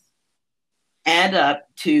ams add up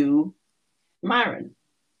to Myron,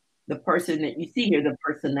 the person that you see here, the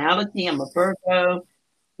personality. I'm a Virgo,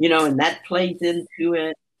 and that plays into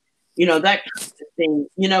it, that kind of thing.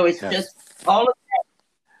 It's just all of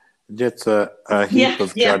that. It's a heap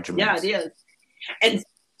of judgments. Yeah, it is. And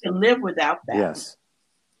to live without that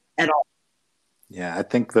at all. Yeah, I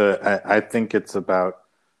think it's about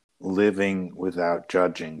living without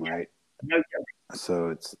judging, right? No judging. So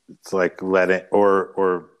it's like let it,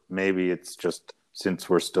 or maybe it's just since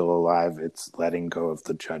we're still alive, it's letting go of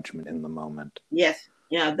the judgment in the moment. Yes.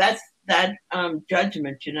 Yeah, that's that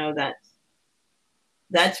judgment,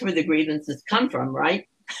 that's where the grievances come from, right?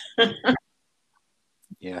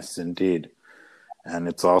 Yes, indeed. And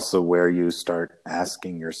it's also where you start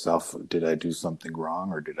asking yourself, did I do something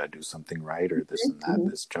wrong, or did I do something right, or this and that,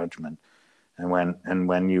 this judgment. And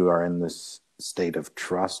when you are in this state of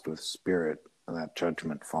trust with spirit, that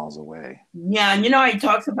judgment falls away. Yeah, and he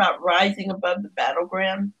talks about rising above the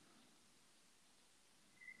battleground.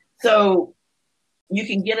 So you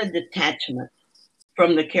can get a detachment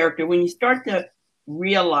from the character when you start to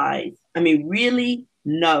realize, really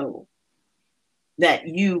know that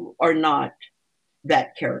you are not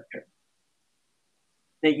that character,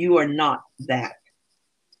 that you are not that.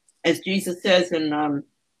 As Jesus says in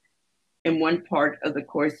one part of the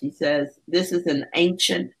course, he says, this is an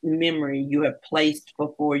ancient memory you have placed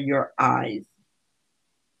before your eyes.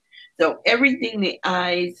 So everything the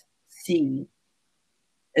eyes see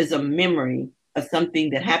is a memory of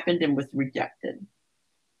something that happened and was rejected.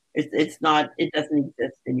 It's not, it doesn't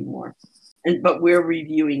exist anymore. But we're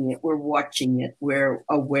reviewing it, we're watching it, we're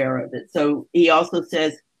aware of it. So he also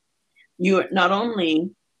says, you not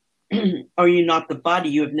only are you not the body,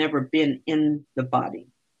 you have never been in the body.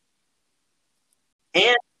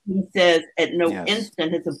 And he says, at no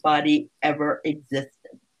instant has a body ever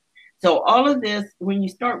existed. So all of this, when you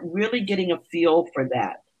start really getting a feel for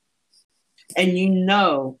that, and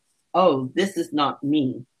oh, this is not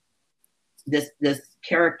me, this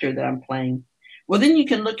character that I'm playing, well, then you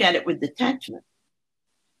can look at it with detachment.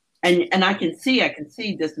 And I can see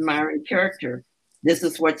this Myron character. This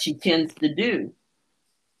is what she tends to do.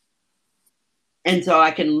 And so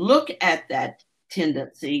I can look at that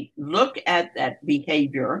tendency, look at that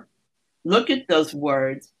behavior, look at those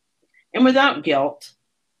words, and without guilt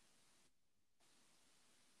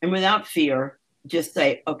and without fear, just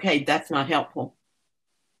say, okay, that's not helpful.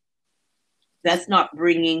 That's not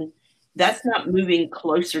moving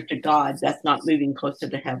closer to God. That's not moving closer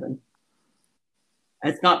to heaven.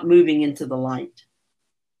 That's not moving into the light.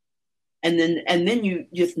 And then you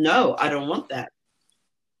just know, I don't want that.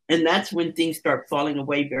 And that's when things start falling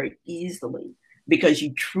away very easily, because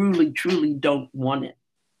you truly, truly don't want it.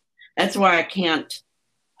 That's why I can't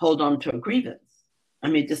hold on to a grievance.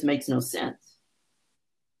 It just makes no sense.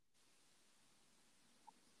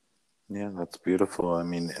 Yeah, that's beautiful.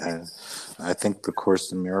 I think the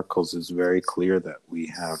Course in Miracles is very clear that we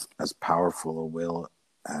have as powerful a will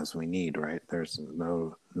as we need, right? There's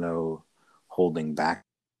no holding back.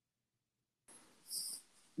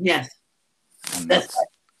 Yes.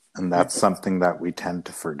 And that's something that we tend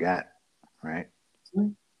to forget, right?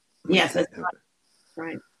 Yes, that's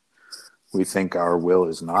right. We think our will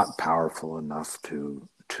is not powerful enough to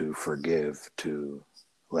forgive, to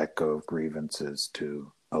let go of grievances,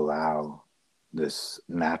 to allow this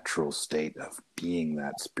natural state of being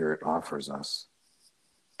that spirit offers us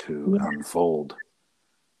to unfold.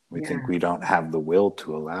 We think we don't have the will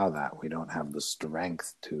to allow that. We don't have the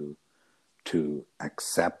strength to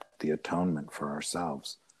accept the atonement for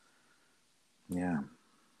ourselves. Yeah.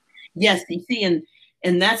 Yes, you see,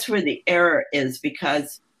 and that's where the error is,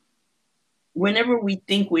 because whenever we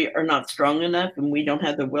think we are not strong enough and we don't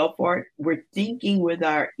have the will for it, we're thinking with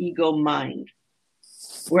our ego mind.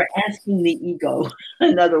 We're asking the ego,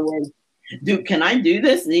 in other words, can I do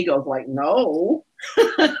this? And the ego's like, no.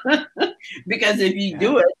 Because if you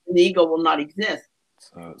do it, the ego will not exist.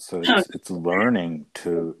 So it's learning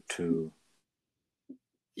to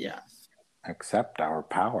accept our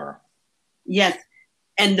power. Yes.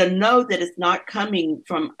 And to know that it's not coming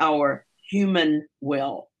from our human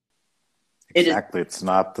will. Exactly. It's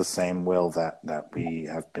not the same will that we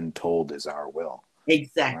have been told is our will.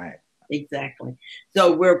 Exactly. Right. Exactly.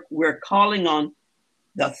 So we're calling on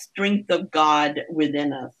the strength of God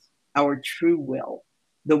within us, our true will,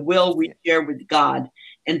 the will we share with God.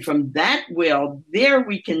 And from that will, there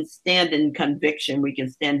we can stand in conviction. We can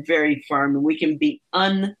stand very firm, and we can be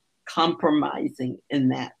uncompromising in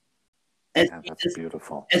that. That's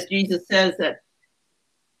beautiful. As Jesus says that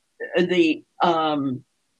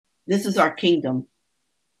this is our kingdom.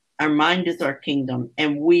 Our mind is our kingdom,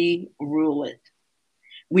 and we rule it.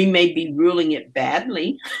 We may be ruling it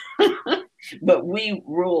badly, but we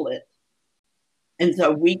rule it. And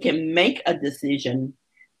so we can make a decision.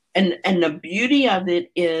 And the beauty of it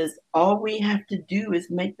is all we have to do is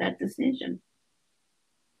make that decision.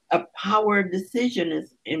 A power of decision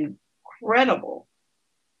is incredible.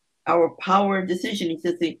 Our power of decision. He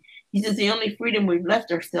says the only freedom we've left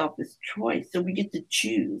ourselves is choice. So we get to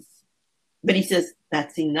choose. But he says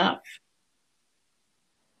that's enough.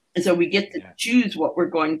 And so we get to choose what we're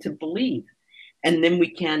going to believe. And then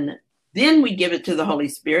we give it to the Holy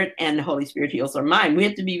Spirit, and the Holy Spirit heals our mind. We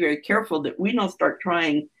have to be very careful that we don't start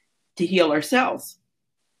trying to heal ourselves.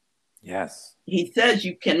 Yes. He says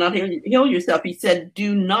you cannot heal yourself. He said,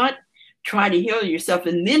 do not try to heal yourself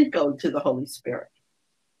and then go to the Holy Spirit.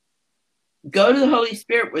 Go to the Holy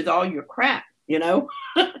Spirit with all your crap, go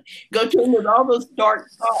to him with all those dark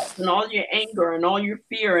thoughts and all your anger and all your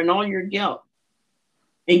fear and all your guilt,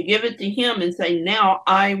 and give it to him and say, now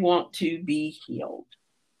I want to be healed,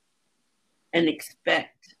 and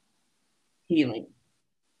expect healing.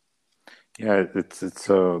 Yeah, it's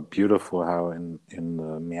so beautiful how in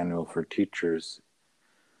the Manual for Teachers,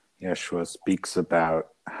 Yeshua speaks about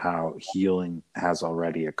how healing has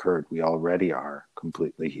already occurred. We already are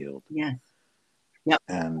completely healed. Yes. Yep.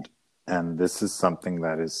 And this is something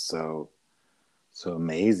that is so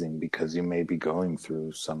amazing, because you may be going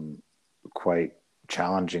through some quite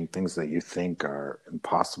challenging things that you think are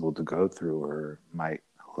impossible to go through, or might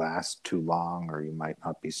last too long, or you might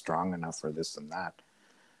not be strong enough for this and that.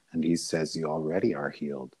 And he says, you already are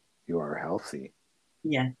healed. You are healthy.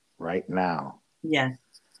 Yeah. Right now. Yeah.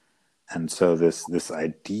 And so this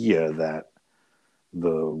idea that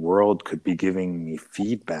the world could be giving me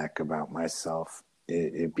feedback about myself,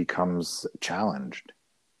 it becomes challenged.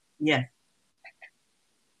 Yeah.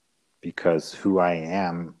 Because who I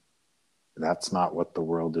am, that's not what the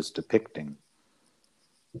world is depicting.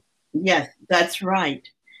 Yes, that's right.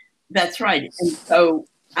 That's right. And so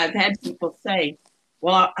I've had people say,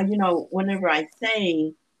 well, whenever I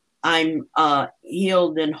say I'm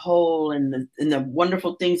healed and whole and the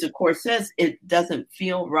wonderful things the Course says, it doesn't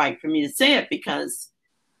feel right for me to say it, because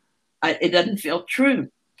it doesn't feel true.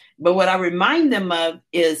 But what I remind them of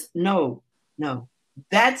is, no,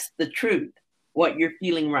 that's the truth. What you're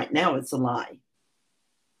feeling right now is a lie.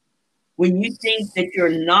 When you think that you're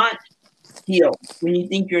not healed, when you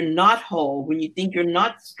think you're not whole, when you think you're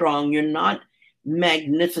not strong, you're not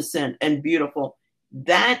magnificent and beautiful,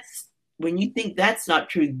 when you think that's not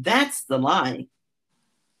true, that's the lie.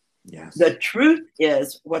 Yes. The truth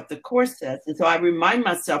is what the Course says. And so I remind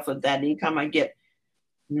myself of that anytime I get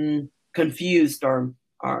confused or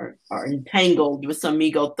entangled with some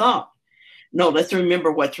ego thought. No, let's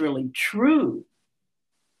remember what's really true.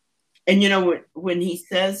 And when he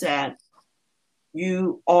says that,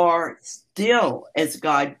 you are still as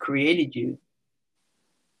God created you.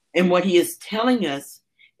 And what he is telling us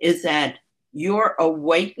is that your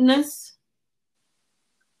awakeness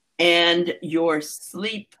and your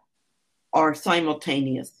sleep are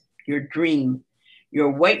simultaneous. Your dream, your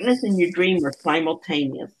awakeness and your dream are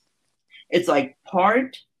simultaneous. It's like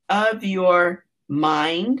part of your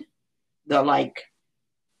mind, the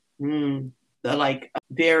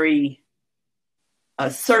very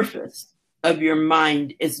surface of your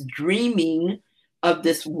mind is dreaming of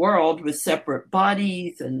this world with separate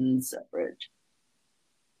bodies and separate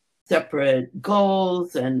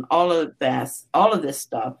goals and all of this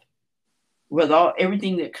stuff, with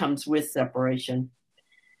everything that comes with separation.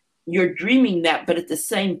 You're dreaming that, but at the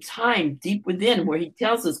same time, deep within, where he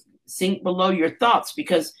tells us, sink below your thoughts,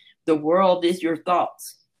 because the world is your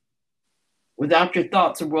thoughts. Without your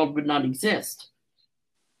thoughts, the world would not exist.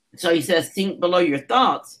 So he says, sink below your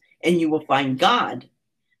thoughts and you will find God.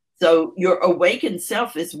 So your awakened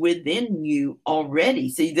self is within you already.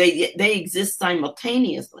 See, they exist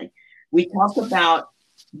simultaneously. We talk about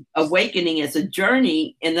awakening as a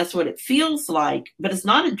journey, and that's what it feels like, but it's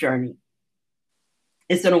not a journey.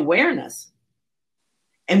 It's an awareness.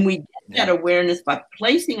 And we get that awareness by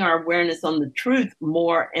placing our awareness on the truth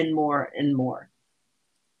more and more and more,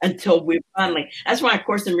 until we finally, that's why A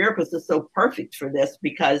Course in Miracles is so perfect for this,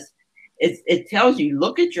 because it tells you,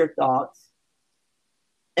 look at your thoughts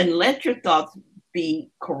and let your thoughts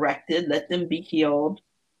be corrected, let them be healed,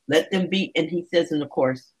 let them be, and he says in the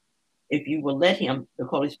Course, if you will let him, the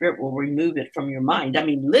Holy Spirit will remove it from your mind. I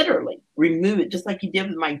mean, literally remove it, just like he did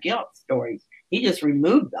with my guilt stories. He just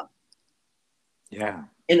removed them. Yeah.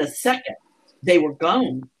 In a second, they were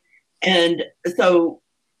gone. And so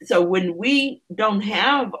when we don't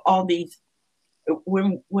have all these,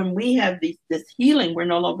 when we have this healing, we're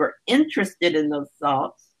no longer interested in those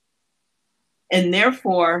thoughts, and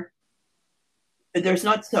therefore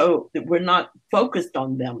we're not focused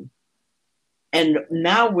on them. And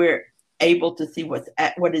now we're able to see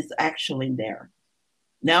what is actually there.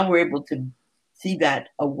 Now we're able to see that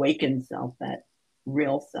awakened self, that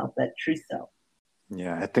real self, that true self.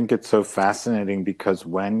 Yeah, I think it's so fascinating, because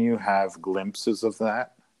when you have glimpses of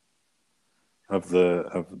that, of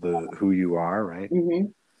the who you are, right?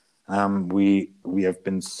 Mm-hmm. We have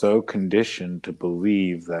been so conditioned to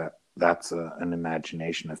believe that that's an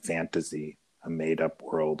imagination, a fantasy, a made-up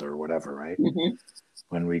world or whatever, right? Mm-hmm.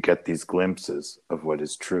 When we get these glimpses of what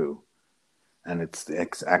is true, and it's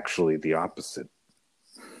actually the opposite.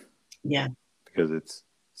 Yeah. Because it's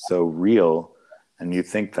so real, and you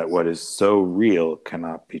think that what is so real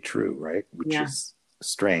cannot be true, right? Which Yeah. is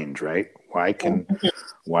strange, right? Why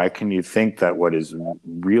can you think that what is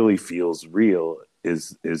really feels real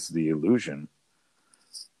is the illusion?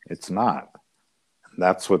 It's not.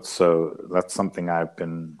 That's something I've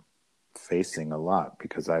been facing a lot,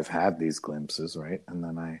 because I've had these glimpses, right? And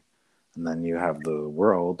then you have the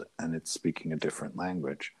world, and it's speaking a different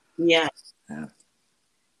language. Yeah. Yeah.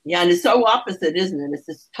 Yeah, and it's so opposite, isn't it? It's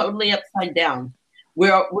just totally upside down.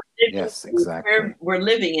 Yes, exactly. We're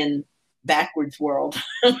living in backwards world,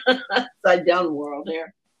 upside down world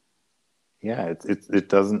here. Yeah, it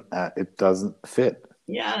doesn't fit.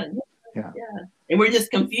 Yeah, Yeah. yeah, and we're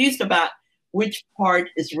just confused about which part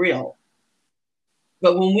is real.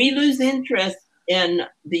 But when we lose interest in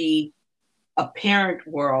the apparent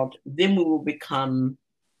world, then we will become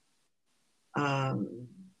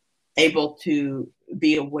able to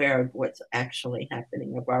be aware of what's actually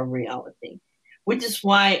happening, of our reality. Which is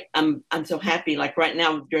why I'm so happy. Like right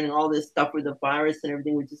now, during all this stuff with the virus and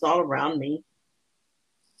everything, which is all around me,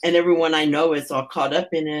 and everyone I know is all caught up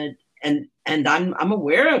in it, and I'm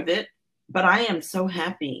aware of it, but I am so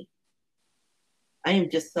happy. I am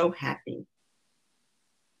just so happy.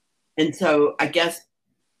 And so I guess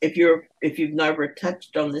if you've never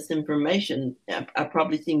touched on this information, I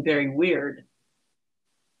probably seem very weird.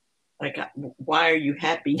 Like, why are you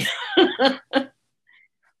happy?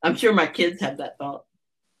 I'm sure my kids have that thought.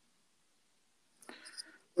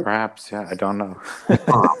 Perhaps, yeah, I don't know.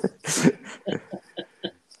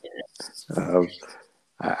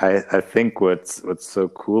 I think what's so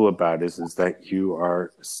cool about it is that you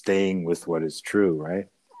are staying with what is true, right?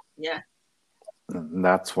 Yeah. And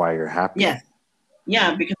that's why you're happy. Yes.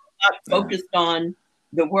 Yeah, because I'm not focused on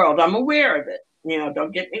the world. I'm aware of it.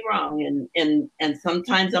 Don't get me wrong. And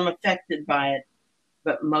sometimes I'm affected by it,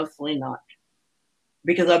 but mostly not.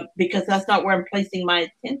 Because that's not where I'm placing my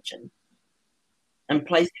attention. I'm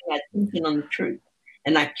placing my attention on the truth.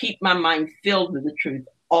 And I keep my mind filled with the truth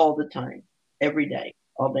all the time, every day,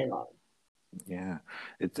 all day long. Yeah.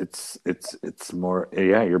 It's more,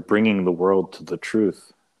 yeah, you're bringing the world to the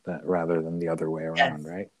truth, that rather than the other way around, Yes.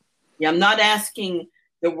 right? Yeah, I'm not asking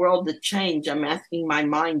the world to change. I'm asking my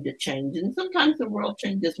mind to change. And sometimes the world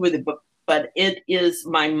changes with it, but it is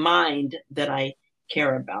my mind that I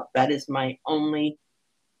care about. That is my only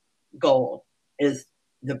goal, is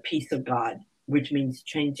the peace of God, which means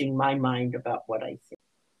changing my mind about what I see.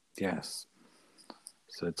 Yes.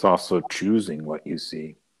 So it's also choosing what you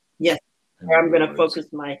see. Yes, where I'm going to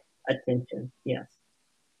focus my attention. Yes.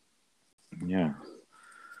 Yeah.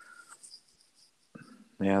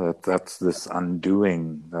 Yeah, that's this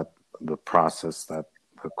undoing, that the process that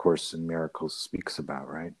the Course in Miracles speaks about,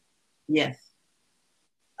 right? Yes.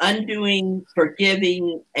 Undoing,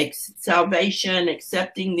 forgiving, salvation,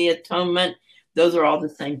 accepting the atonement, those are all the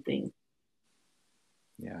same thing.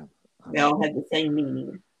 Yeah. They all have the same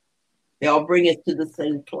meaning. They all bring us to the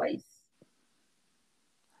same place.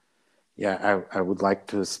 Yeah, I would like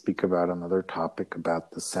to speak about another topic,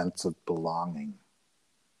 about the sense of belonging,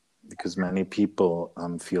 because many people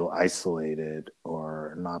feel isolated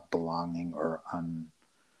or not belonging, or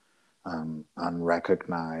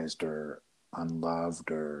unrecognized or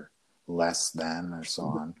unloved or less than, or so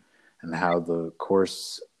on, and how the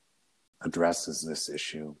Course addresses this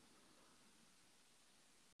issue.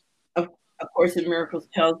 A Course in Miracles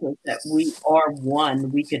tells us that we are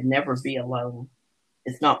one. We could never be alone.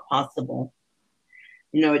 It's not possible.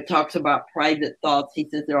 It talks about private thoughts. He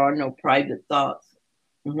says there are no private thoughts.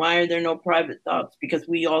 And why are there no private thoughts? Because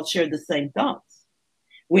we all share the same thoughts.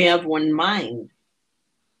 We have one mind.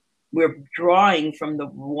 We're drawing from the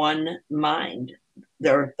one mind.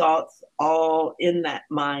 There are thoughts all in that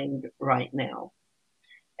mind right now.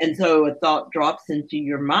 And so a thought drops into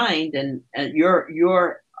your mind, and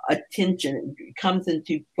your attention comes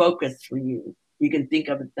into focus for you. You can think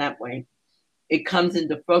of it that way. It comes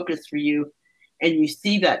into focus for you, and you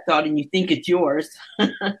see that thought and you think it's yours.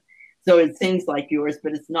 So it seems like yours,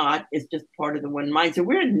 but it's not. It's just part of the one mind. So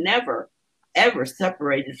we're never, ever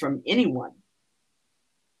separated from anyone.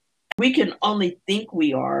 We can only think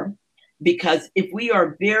we are, because if we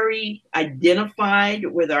are very identified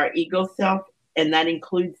with our ego self, and that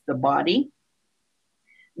includes the body,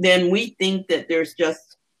 then we think that there's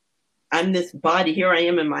just, I'm this body. Here I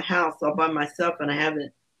am in my house all by myself, and I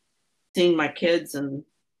haven't seen my kids in,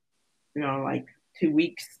 like 2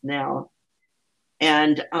 weeks now.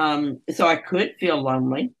 And so I could feel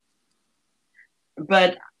lonely.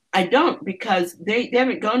 But I don't, because they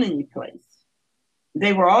haven't gone any place.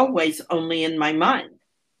 They were always only in my mind.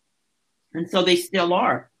 And so they still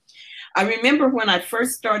are. I remember when I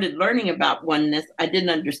first started learning about oneness, I didn't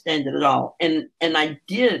understand it at all. And I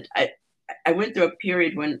went through a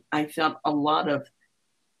period when I felt a lot of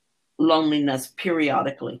loneliness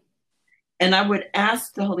periodically. And I would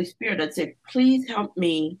ask the Holy Spirit, I'd say, please help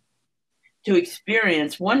me to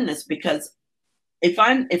experience oneness, because if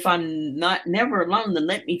I'm not never alone, then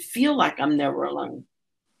let me feel like I'm never alone.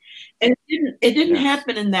 And it didn't Yes.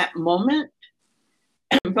 happen in that moment.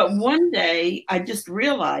 But one day I just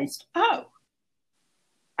realized, oh,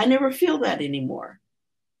 I never feel that anymore.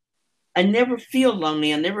 I never feel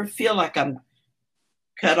lonely. I never feel like I'm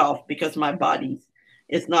cut off because my body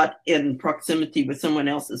is not in proximity with someone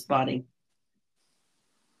else's body.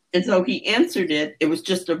 And so he answered it. It was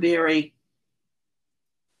just a very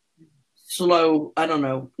slow, I don't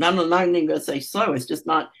know, I'm not even going to say slow. It's just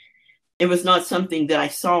not, it was not something that I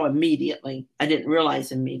saw immediately. I didn't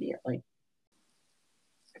realize immediately.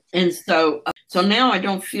 And so now I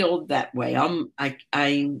don't feel that way.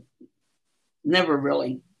 I never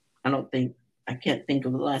really, I can't think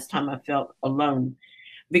of the last time I felt alone,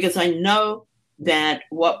 because I know that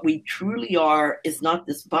what we truly are is not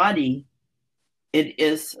this body. It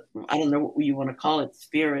is, I don't know what you want to call it,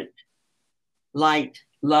 spirit, light,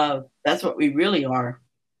 love. That's what we really are.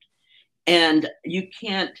 And you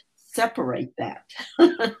can't separate that.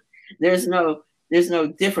 There's no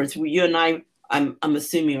difference. You and I'm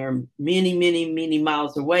assuming, are many, many, many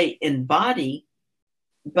miles away in body,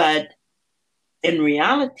 but in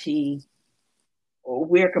reality,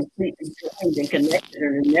 we're completely joined and connected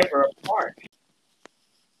and never apart.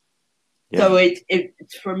 Yeah. So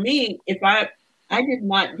it's for me, if I did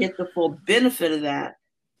not get the full benefit of that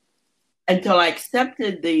until I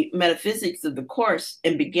accepted the metaphysics of the Course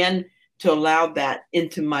and began to allow that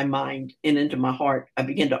into my mind and into my heart. I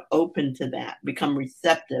began to open to that, become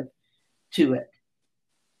receptive to it.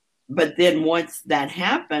 But then once that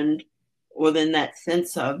happened, well, then that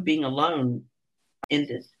sense of being alone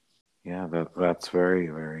ended. Yeah, that's very,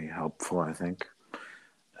 very helpful, I think.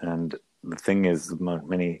 And the thing is,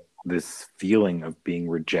 this feeling of being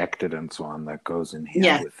rejected and so on, that goes in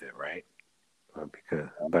hand with it, right? Because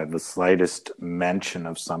by the slightest mention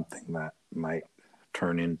of something that might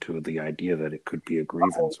turn into the idea that it could be a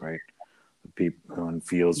grievance, right? One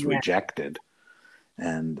feels rejected,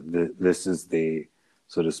 and this is the,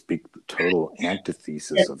 so to speak, the total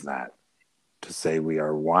antithesis of that. To say we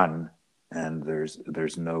are one, and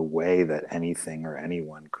there's no way that anything or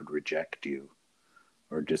anyone could reject you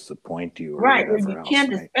or disappoint you, or right? Whatever Well, you else,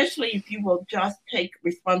 can't, right? especially if you will just take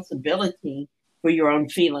responsibility for your own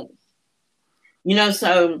feelings. You know,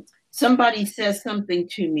 so somebody says something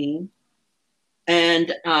to me,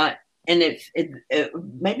 and if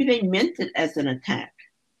maybe they meant it as an attack,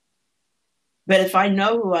 but if I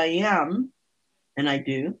know who I am, and I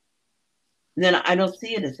do, then I don't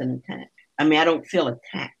see it as an attack. I mean, I don't feel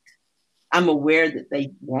attacked. I'm aware that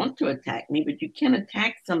they want to attack me, but you can't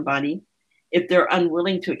attack somebody if they're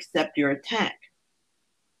unwilling to accept your attack.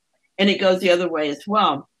 And it goes the other way as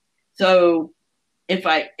well. So if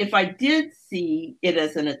I did see it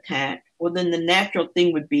as an attack, well, then the natural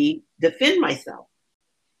thing would be defend myself.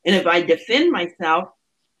 And if I defend myself,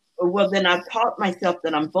 well, then I've taught myself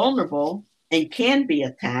that I'm vulnerable and can be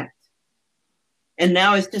attacked. And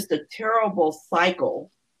now it's just a terrible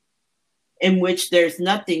cycle in which there's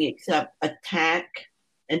nothing except attack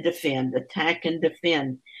and defend, attack and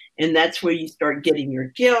defend. And that's where you start getting your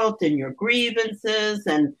guilt and your grievances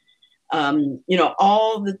and,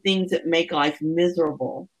 all the things that make life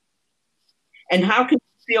miserable. And how can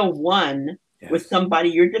you feel one with somebody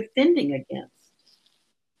you're defending against?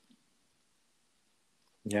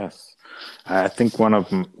 Yes. I think one of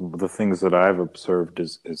the things that I've observed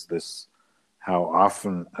is this, how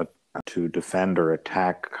often to defend or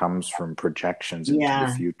attack comes from projections into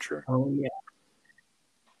the future. Oh, yeah.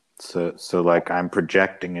 So like I'm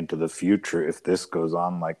projecting into the future, if this goes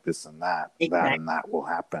on like this and that, that and that will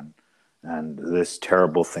happen. And this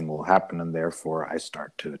terrible thing will happen, and therefore I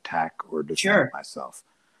start to attack or defend myself.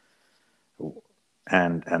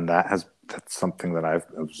 And that's something that I've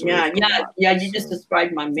observed. Yeah. You just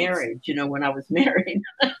described my marriage. When I was married,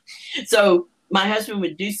 so my husband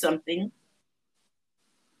would do something,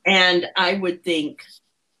 and I would think,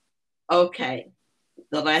 okay,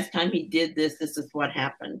 the last time he did this, this is what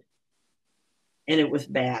happened, and it was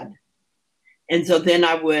bad. And so then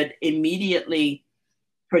I would immediately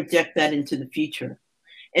project that into the future.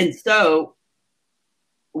 And so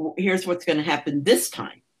here's what's going to happen this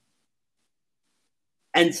time.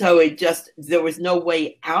 And so there was no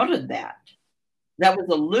way out of that. That was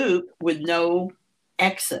a loop with no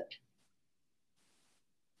exit.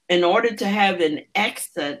 In order to have an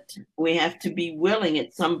exit, we have to be willing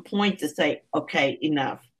at some point to say, okay,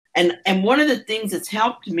 enough. And one of the things that's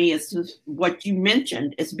helped me is what you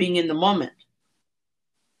mentioned, is being in the moment.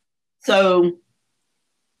 So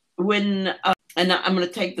when, and I'm going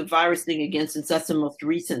to take the virus thing again, since that's the most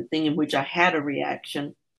recent thing in which I had a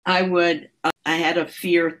reaction. I had a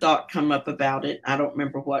fear thought come up about it. I don't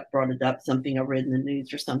remember what brought it up, something I read in the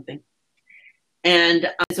news or something. And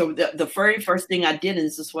so the very first thing I did, and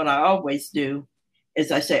this is what I always do,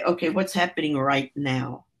 is I say, okay, what's happening right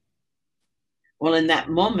now? Well, in that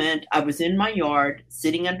moment, I was in my yard,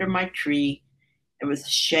 sitting under my tree. It was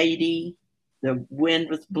shady. The wind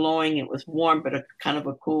was blowing. It was warm, but a kind of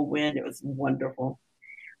a cool wind. It was wonderful.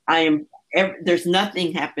 There's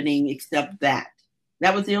nothing happening except that.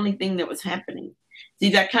 That was the only thing that was happening. See,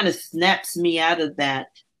 that kind of snaps me out of that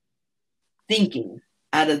thinking,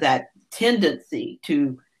 out of that tendency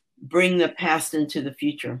to bring the past into the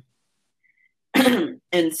future.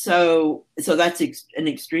 And so that's an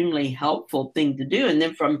extremely helpful thing to do. And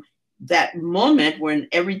then from that moment when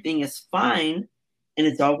everything is fine, and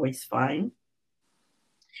it's always fine,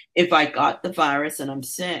 if I got the virus and I'm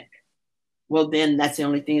sick, well, then that's the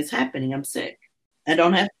only thing that's happening. I'm sick. I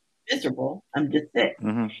don't have to be miserable. I'm just sick.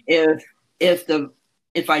 Mm-hmm.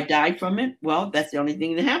 If I die from it, well, that's the only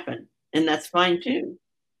thing that happened, and that's fine too.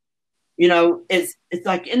 You know, it's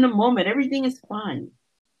like in the moment, everything is fine.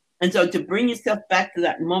 And so to bring yourself back to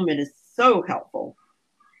that moment is so helpful.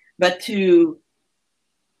 But to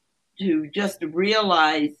just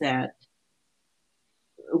realize that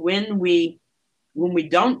when we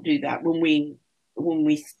don't do that, when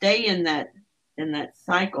we stay in that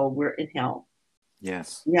cycle, we're in hell.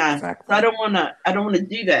 Yes. Yeah. Exactly. So I don't want to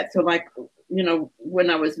do that. So, like, you know,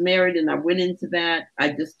 when I was married and I went into that, I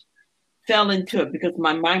just fell into it because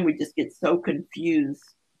my mind would just get so confused.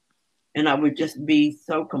 And I would just be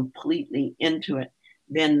so completely into it.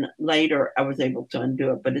 Then later I was able to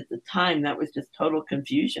undo it. But at the time, that was just total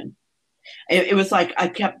confusion. It was like I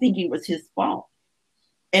kept thinking it was his fault.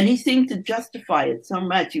 And he seemed to justify it so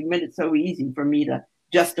much. He made it so easy for me to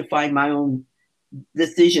justify my own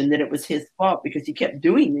decision that it was his fault because he kept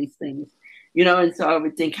doing these things. You know, and so I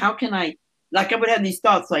would think, how can I, like I would have these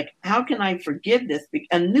thoughts like, how can I forgive this?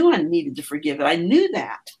 I knew I needed to forgive it. I knew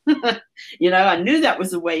that. You know, I knew that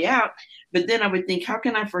was the way out. But then I would think, how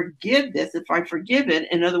can I forgive this? If I forgive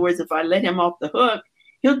it, in other words, if I let him off the hook,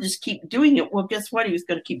 he'll just keep doing it. Well, guess what? He was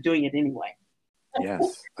going to keep doing it anyway.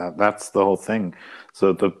 Yes, that's the whole thing.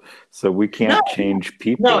 So we can't change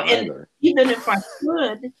people either. Even if I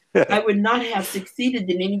could, I would not have succeeded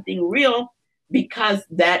in anything real because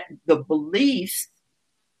the beliefs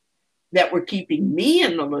that were keeping me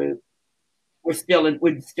in the loop would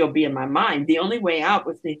still be in my mind. The only way out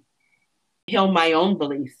was to heal my own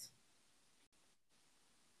beliefs.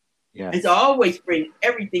 Yes. And to always bring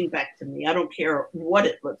everything back to me. I don't care what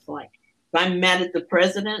it looks like. If I'm mad at the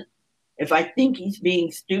president, if I think he's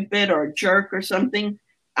being stupid or a jerk or something,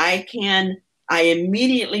 I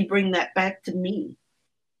immediately bring that back to me.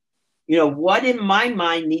 You know, what in my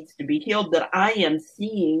mind needs to be healed, that I am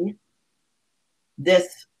seeing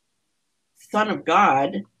this son of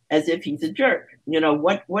God as if he's a jerk. You know,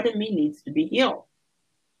 what in me needs to be healed?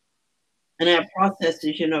 And I have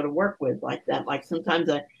processes, you know, to work with like that. Like sometimes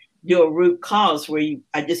I do a root cause where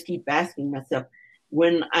I just keep asking myself,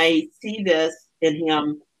 when I see this in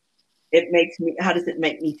him, how does it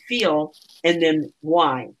make me feel? And then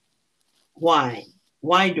why? Why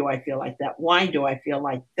do I feel like that? Why do I feel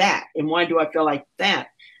like that? And why do I feel like that?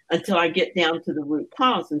 Until I get down to the root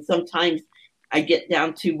cause. And sometimes I get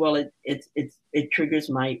down to, well, it triggers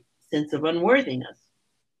my sense of unworthiness.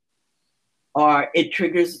 Or it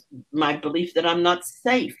triggers my belief that I'm not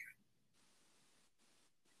safe.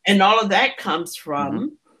 And all of that comes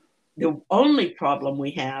from the only problem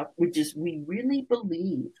we have, which is we really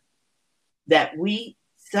believe that we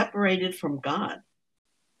separated from God.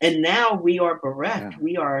 And now we are bereft.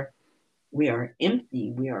 Yeah. We are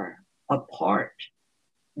empty. We are apart.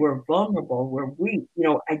 We're vulnerable. We're weak. You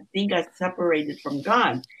know, I think I separated from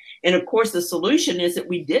God. And of course, the solution is that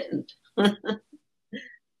we didn't.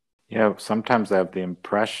 Yeah, sometimes I have the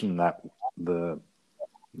impression that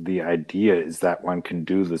the idea is that one can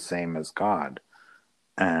do the same as God.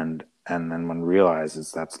 And then one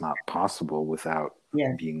realizes that's not possible without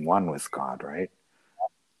being one with God, right?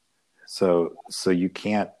 So you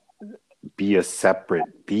can't be a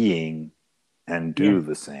separate being and do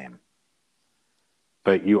the same.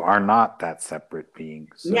 But you are not that separate being.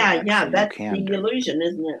 So that's the illusion,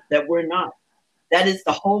 isn't it? That we're not. That is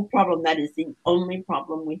the whole problem. That is the only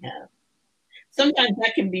problem we have. sometimes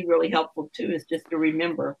that can be really helpful too, is just to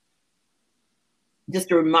remember, just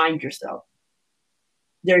to remind yourself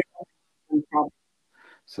there's no problem.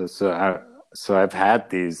 So I've had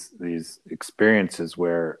these experiences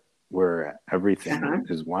where everything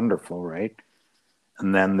is wonderful, right?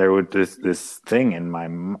 And then there would this thing in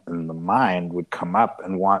the mind would come up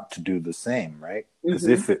and want to do the same, right? As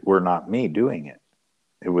if it were not me doing it.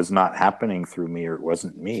 It was not happening through me, or it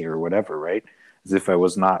wasn't me, or whatever, right? As if I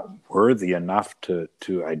was not worthy enough to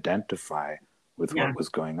identify with what was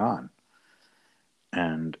going on.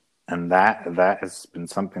 And that has been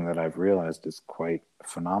something that I've realized is quite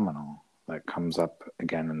phenomenal. That comes up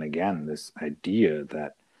again and again, this idea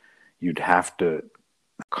that you'd have to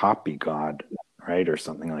copy God, right? Or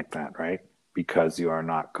something like that, right? Because you are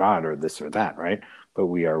not God or this or that, right? But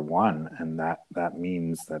we are one, and that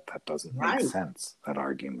means that doesn't make sense, that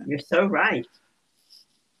argument. You're so right.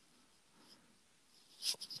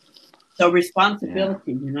 So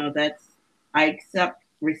responsibility, I accept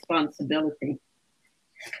responsibility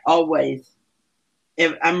always.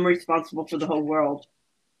 If I'm responsible for the whole world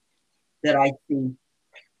that I see,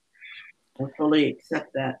 I fully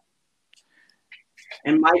accept that.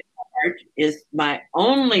 And my part is, my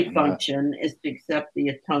only function is to accept the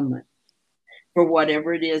atonement for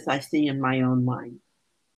whatever it is I see in my own mind.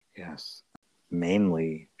 Yes.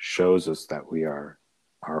 Mainly shows us that we are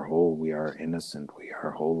whole, we are innocent, we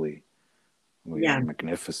are holy, we are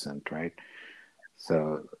magnificent, right?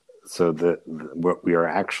 So what we are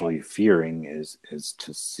actually fearing is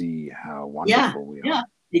to see how wonderful we are. Yeah,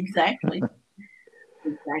 exactly.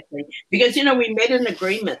 Exactly. Because, we made an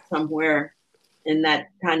agreement somewhere in that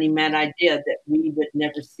tiny mad idea that we would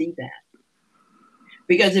never see that.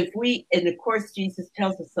 Because and of course Jesus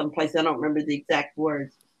tells us someplace, I don't remember the exact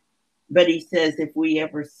words, but he says if we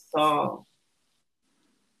ever saw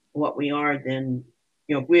what we are, then,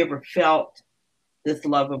 if we ever felt this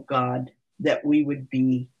love of God, that we would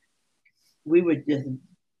just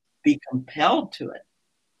be compelled to it.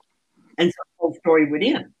 And so the whole story would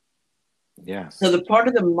end. Yes. So the part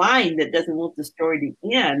of the mind that doesn't want the story to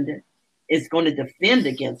end is going to defend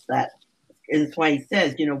against that. And that's why he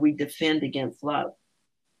says, we defend against love.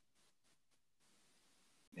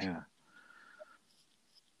 Yeah.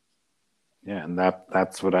 Yeah, and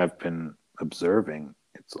that's what I've been observing.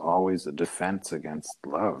 It's always a defense against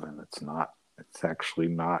love, and it's actually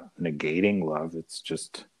not negating love. It's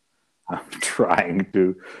just trying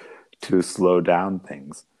to slow down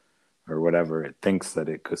things, or whatever it thinks that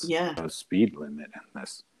it could. No speed limit in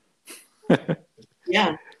this.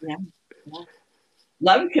 Yeah.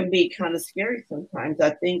 Love can be kind of scary sometimes.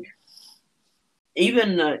 I think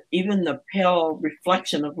even the pale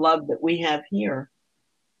reflection of love that we have here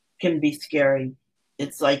can be scary.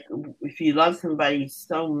 It's like, if you love somebody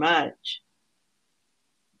so much,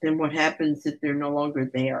 then what happens if they're no longer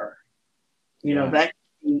there? That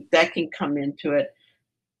can come into it.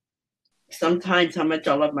 Sometimes how much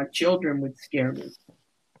I love my children would scare me,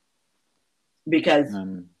 because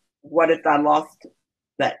what if I lost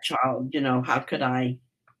that child? How could I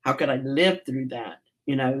live through that?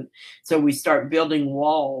 So we start building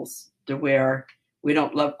walls to where we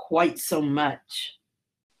don't love quite so much.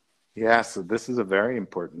 Yeah, so this is a very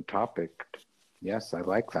important topic. Yes, I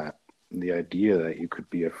like that. The idea that you could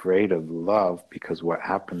be afraid of love, because what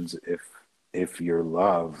happens if your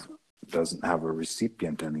love doesn't have a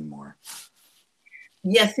recipient anymore?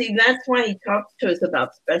 Yeah, see, that's why he talks to us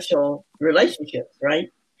about special relationships, right?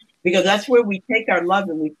 Because that's where we take our love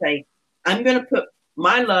and we say, I'm going to put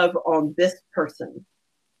my love on this person.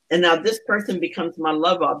 And now this person becomes my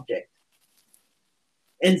love object.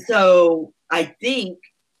 And so I think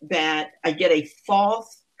that I get a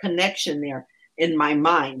false connection there in my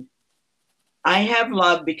mind. I have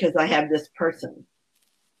love because I have this person.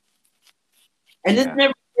 And this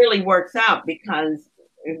never really works out, because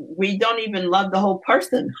we don't even love the whole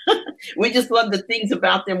person. We just love the things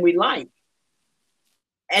about them we like.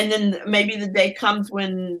 And then maybe the day comes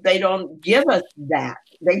when they don't give us that.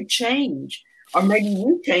 They change. Or maybe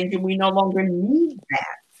we change and we no longer need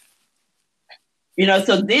that.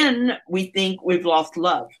 So then we think we've lost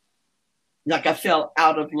love. Like I fell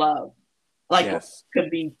out of love. Like it could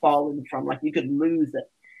be fallen from, like you could lose it.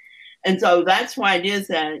 And so that's why it is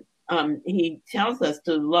that he tells us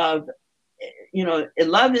to love.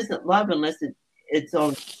 Love isn't love unless it's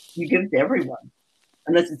on, you give it to everyone,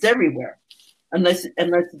 unless it's everywhere, unless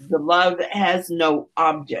the love has no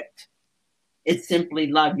object. It's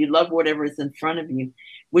simply love. You love whatever is in front of you,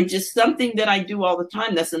 which is something that I do all the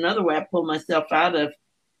time. That's another way I pull myself out of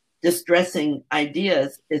distressing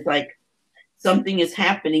ideas. It's like something is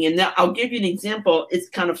happening. And now I'll give you an example. It's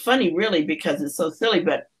kind of funny, really, because it's so silly,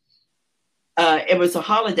 but It was a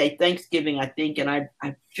holiday, Thanksgiving, I think, and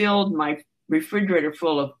I filled my refrigerator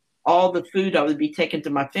full of all the food I would be taking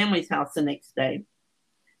to my family's house the next day.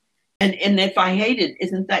 And if I hate it,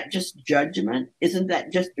 isn't that just judgment? Isn't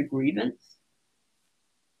that just a grievance?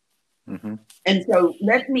 Mm-hmm. And so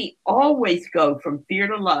let me always go from fear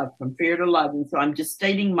to love, from fear to love. And so I'm just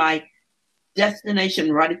stating my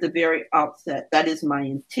destination right at the very outset. That is my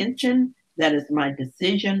intention. That is my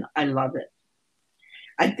decision. I love it.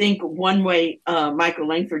 I think one way Michael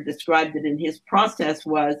Langford described it in his process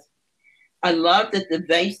was, I love that the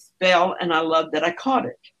vase fell and I love that I caught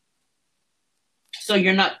it. So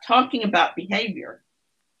you're not talking about behavior.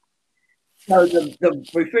 So the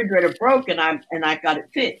refrigerator broke and I got it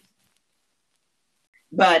fixed.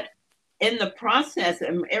 But in the process,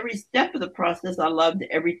 and every step of the process, I loved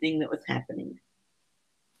everything that was happening.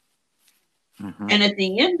 Mm-hmm. And at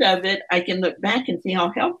the end of it, I can look back and see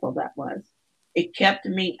how helpful that was. It kept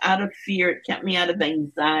me out of fear. It kept me out of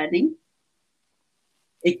anxiety.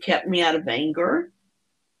 It kept me out of anger.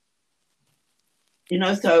 You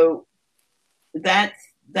know, so that's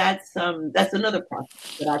another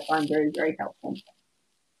process that I find very, very helpful.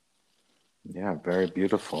 Yeah, very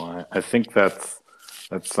beautiful. I think that's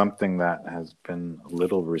something that has been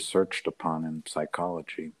little researched upon in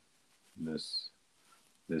psychology. The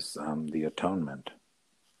atonement,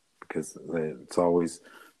 because it's always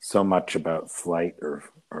so much about flight or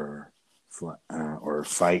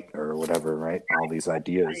fight or whatever, right? All these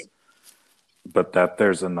ideas. Right. But that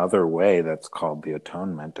there's another way that's called the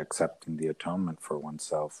atonement, accepting the atonement for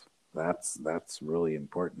oneself. That's really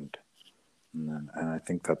important. And I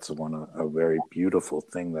think that's a very beautiful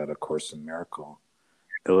thing that A Course in Miracles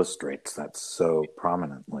illustrates that so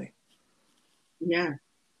prominently. Yeah.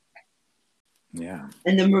 Yeah.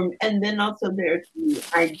 And then also there's the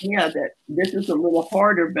idea that this is a little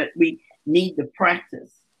harder, but we need the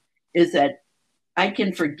practice, is that I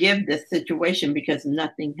can forgive this situation because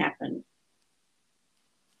nothing happened.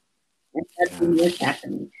 And nothing is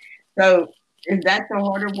happening. So that's a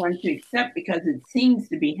harder one to accept because it seems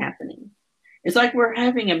to be happening. It's like we're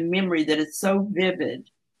having a memory that is so vivid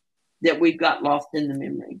that we've got lost in the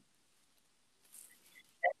memory.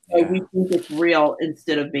 So we think it's real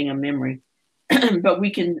instead of being a memory.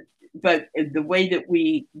 but the way that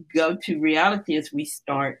we go to reality is we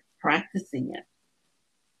start practicing it.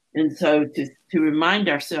 And so to remind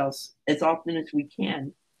ourselves as often as we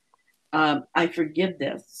can, I forgive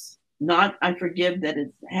this. Not I forgive that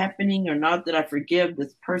it's happening, or not that I forgive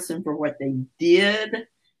this person for what they did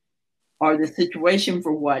or the situation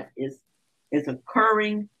for what is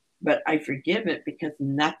occurring, but I forgive it because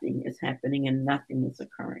nothing is happening and nothing is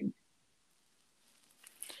occurring.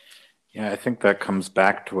 Yeah, I think that comes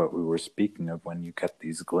back to what we were speaking of when you get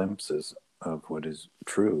these glimpses of what is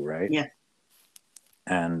true, right? Yes.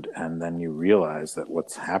 And then you realize that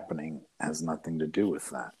what's happening has nothing to do with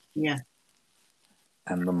that. Yeah.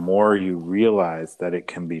 And the more you realize that it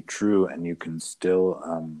can be true and you can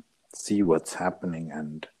still see what's happening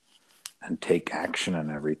and take action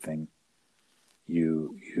and everything,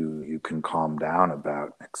 you can calm down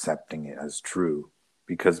about accepting it as true.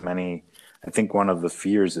 Because I think one of the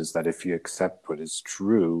fears is that if you accept what is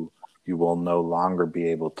true, you will no longer be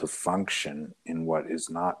able to function in what is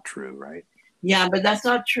not true, right? Yeah, but that's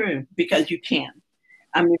not true, because you can.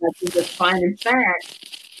 I mean, I think it's fine. In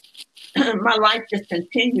fact, my life just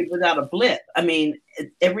continued without a blip. I mean,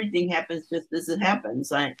 everything happens just as it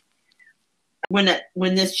happens. When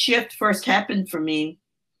this shift first happened for me,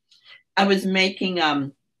 I was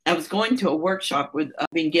going to a workshop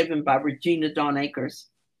being given by Regina Dawn Akers,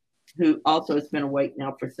 who also has been awake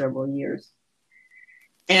now for several years.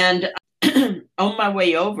 And on my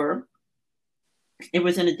way over, it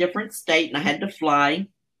was in a different state and I had to fly.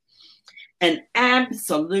 And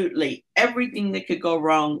absolutely everything that could go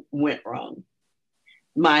wrong went wrong.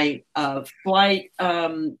 My flight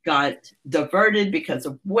got diverted because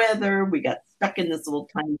of weather. We got stuck in this little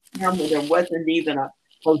tiny town where there wasn't even a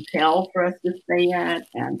hotel for us to stay at.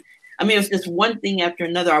 And I mean, it was just one thing after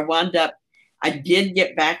another. I did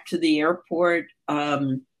get back to the airport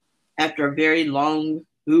after a very long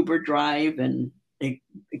Uber drive and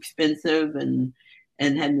expensive, and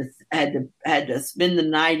had to spend the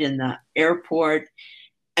night in the airport.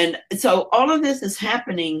 And so all of this is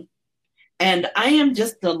happening, and I am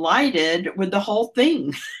just delighted with the whole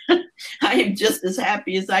thing. I am just as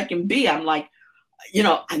happy as I can be. I'm like,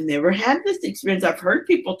 I never had this experience. I've heard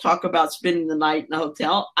people talk about spending the night in a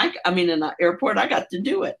hotel. I mean, in an airport, I got to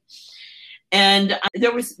do it. And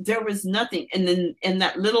there was nothing. And then in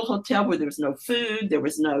that little hotel where there was no food, there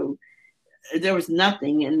was no there was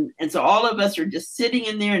nothing. And so all of us are just sitting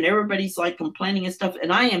in there and everybody's like complaining and stuff.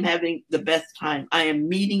 And I am having the best time. I am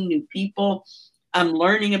meeting new people. I'm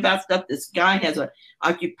learning about stuff. This guy has an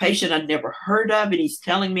occupation I'd never heard of, and he's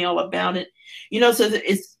telling me all about it. So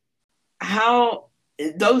it's how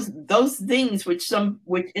those things which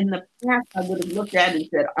in the past I would have looked at and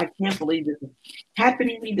said, I can't believe this is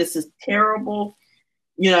happening to me. This is terrible.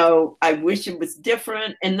 I wish it was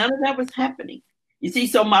different. And none of that was happening. You see,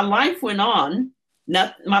 so my life went on.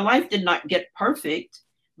 My life did not get perfect,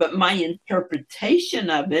 but my interpretation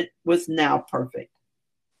of it was now perfect.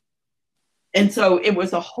 And so it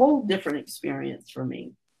was a whole different experience for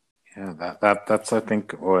me. Yeah, that's I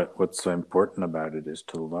think what's so important about it is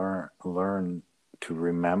to learn to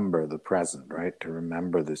remember the present, right? To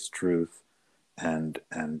remember this truth and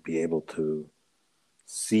be able to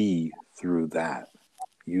see through that,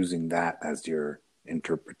 using that as your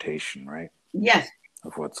interpretation, right? Yes.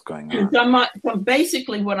 Of what's going on. So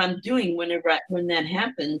basically what I'm doing when that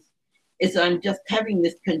happens is I'm just having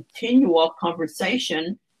this continual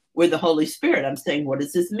conversation with the Holy Spirit. I'm saying, what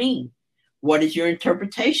does this mean? What is your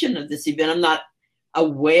interpretation of this event? I'm not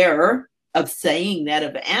aware of saying that,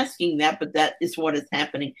 of asking that, but that is what is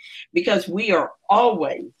happening, because we are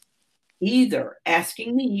always either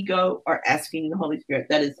asking the ego or asking the Holy Spirit.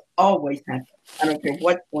 That is always happening. I don't care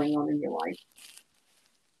what's going on in your life.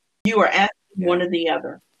 You are asking one or the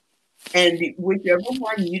other. And whichever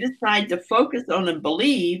one you decide to focus on and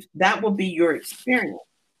believe, that will be your experience.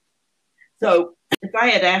 So if I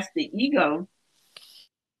had asked the ego,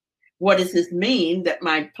 what does this mean that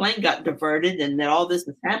my plane got diverted and that all this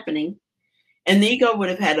is happening? And the ego would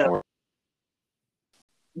have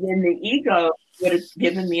then the ego would have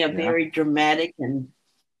given me a very dramatic and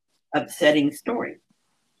upsetting story.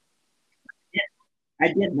 I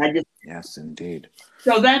didn't. Yes, indeed.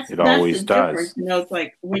 So that's always the difference. It's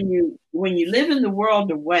like when you live in the world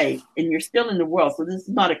awake and you're still in the world. So this is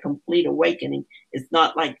not a complete awakening. It's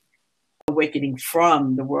not like awakening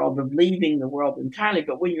from the world, of leaving the world entirely.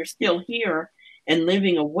 But when you're still here and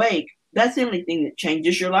living awake, that's the only thing that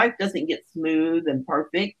changes. Your life doesn't get smooth and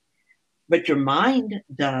perfect, but your mind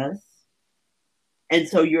does. And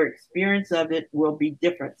so your experience of it will be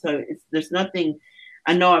different. So there's nothing.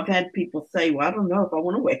 I know I've had people say, well, I don't know if I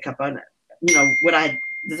want to wake up on it.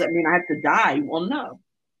 Does that mean I have to die? Well, no.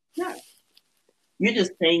 You're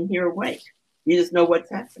just staying here awake. You just know what's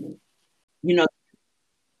happening.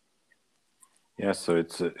 Yeah, so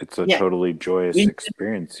it's a totally joyous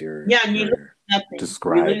experience you're and you lose nothing.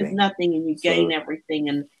 describing. You lose nothing and you gain everything.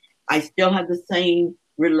 And I still have the same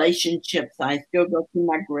relationships. I still go see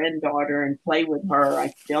my granddaughter and play with her. I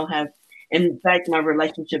still have, in fact, my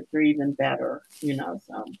relationships are even better,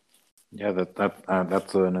 so. Yeah,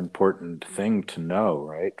 that's an important thing to know,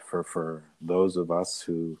 right? For those of us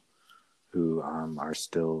who are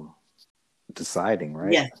still deciding,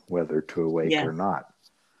 right? Yes. Whether to awake or not.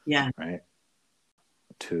 Yeah. Right.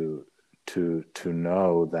 To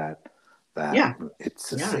know that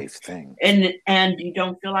it's a safe thing. And you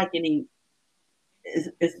don't feel like any.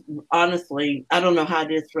 It's honestly, I don't know how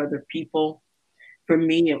it is for other people. For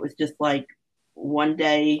me, it was just like one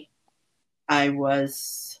day I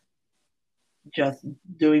was just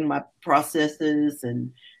doing my processes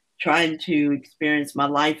and trying to experience my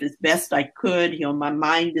life as best I could, heal my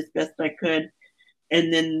mind as best I could.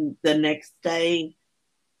 And then the next day,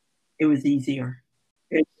 it was easier.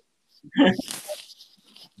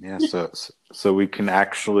 Yeah, so we can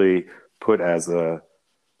actually put as a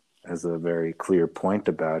very clear point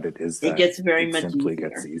about it is that it gets much simply easier.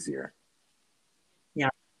 Gets easier. Yeah.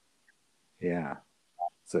 Yeah.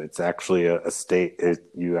 So it's actually a state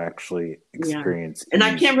you actually experience. And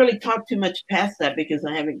I can't really talk too much past that because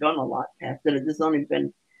I haven't gone a lot past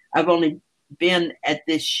it. I've only been at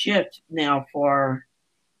this shift now for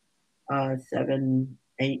 7,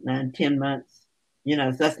 8, 9, 10 months.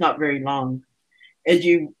 So that's not very long. As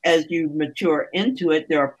you mature into it,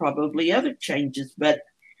 there are probably other changes, but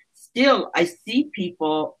still I see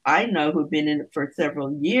people I know who've been in it for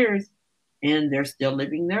several years and they're still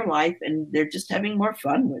living their life and they're just having more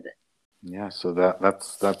fun with it. Yeah, so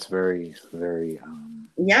that's very, very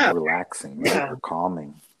relaxing, right? Or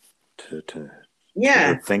calming to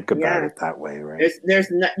think about it that way, right?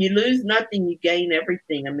 You lose nothing, you gain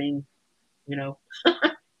everything. I mean,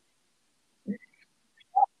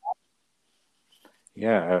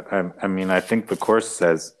 Yeah, I mean, I think the Course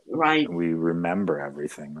says we remember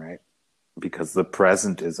everything, right? Because the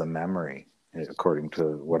present is a memory, according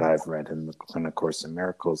to what I've read in the Course in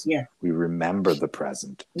Miracles. Yeah. We remember the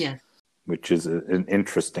present. Yeah. Which is an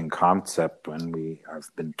interesting concept when we have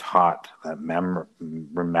been taught that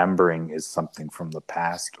remembering is something from the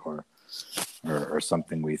past or or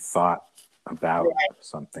something we thought about Right.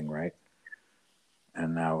 something, right?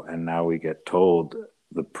 And now we get told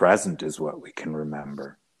the present is what we can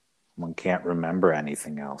remember. One can't remember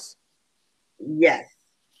anything else. Yes.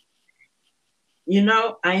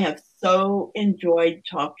 I have so enjoyed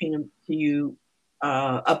talking to you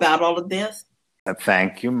about all of this.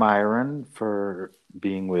 Thank you, Myron, for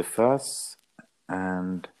being with us.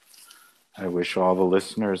 And I wish all the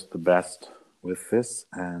listeners the best with this.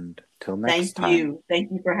 And till next Thank time. you.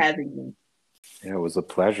 Thank you for having me. Yeah, it was a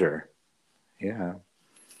pleasure. Yeah.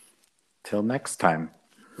 Till next time.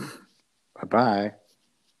 Bye-bye.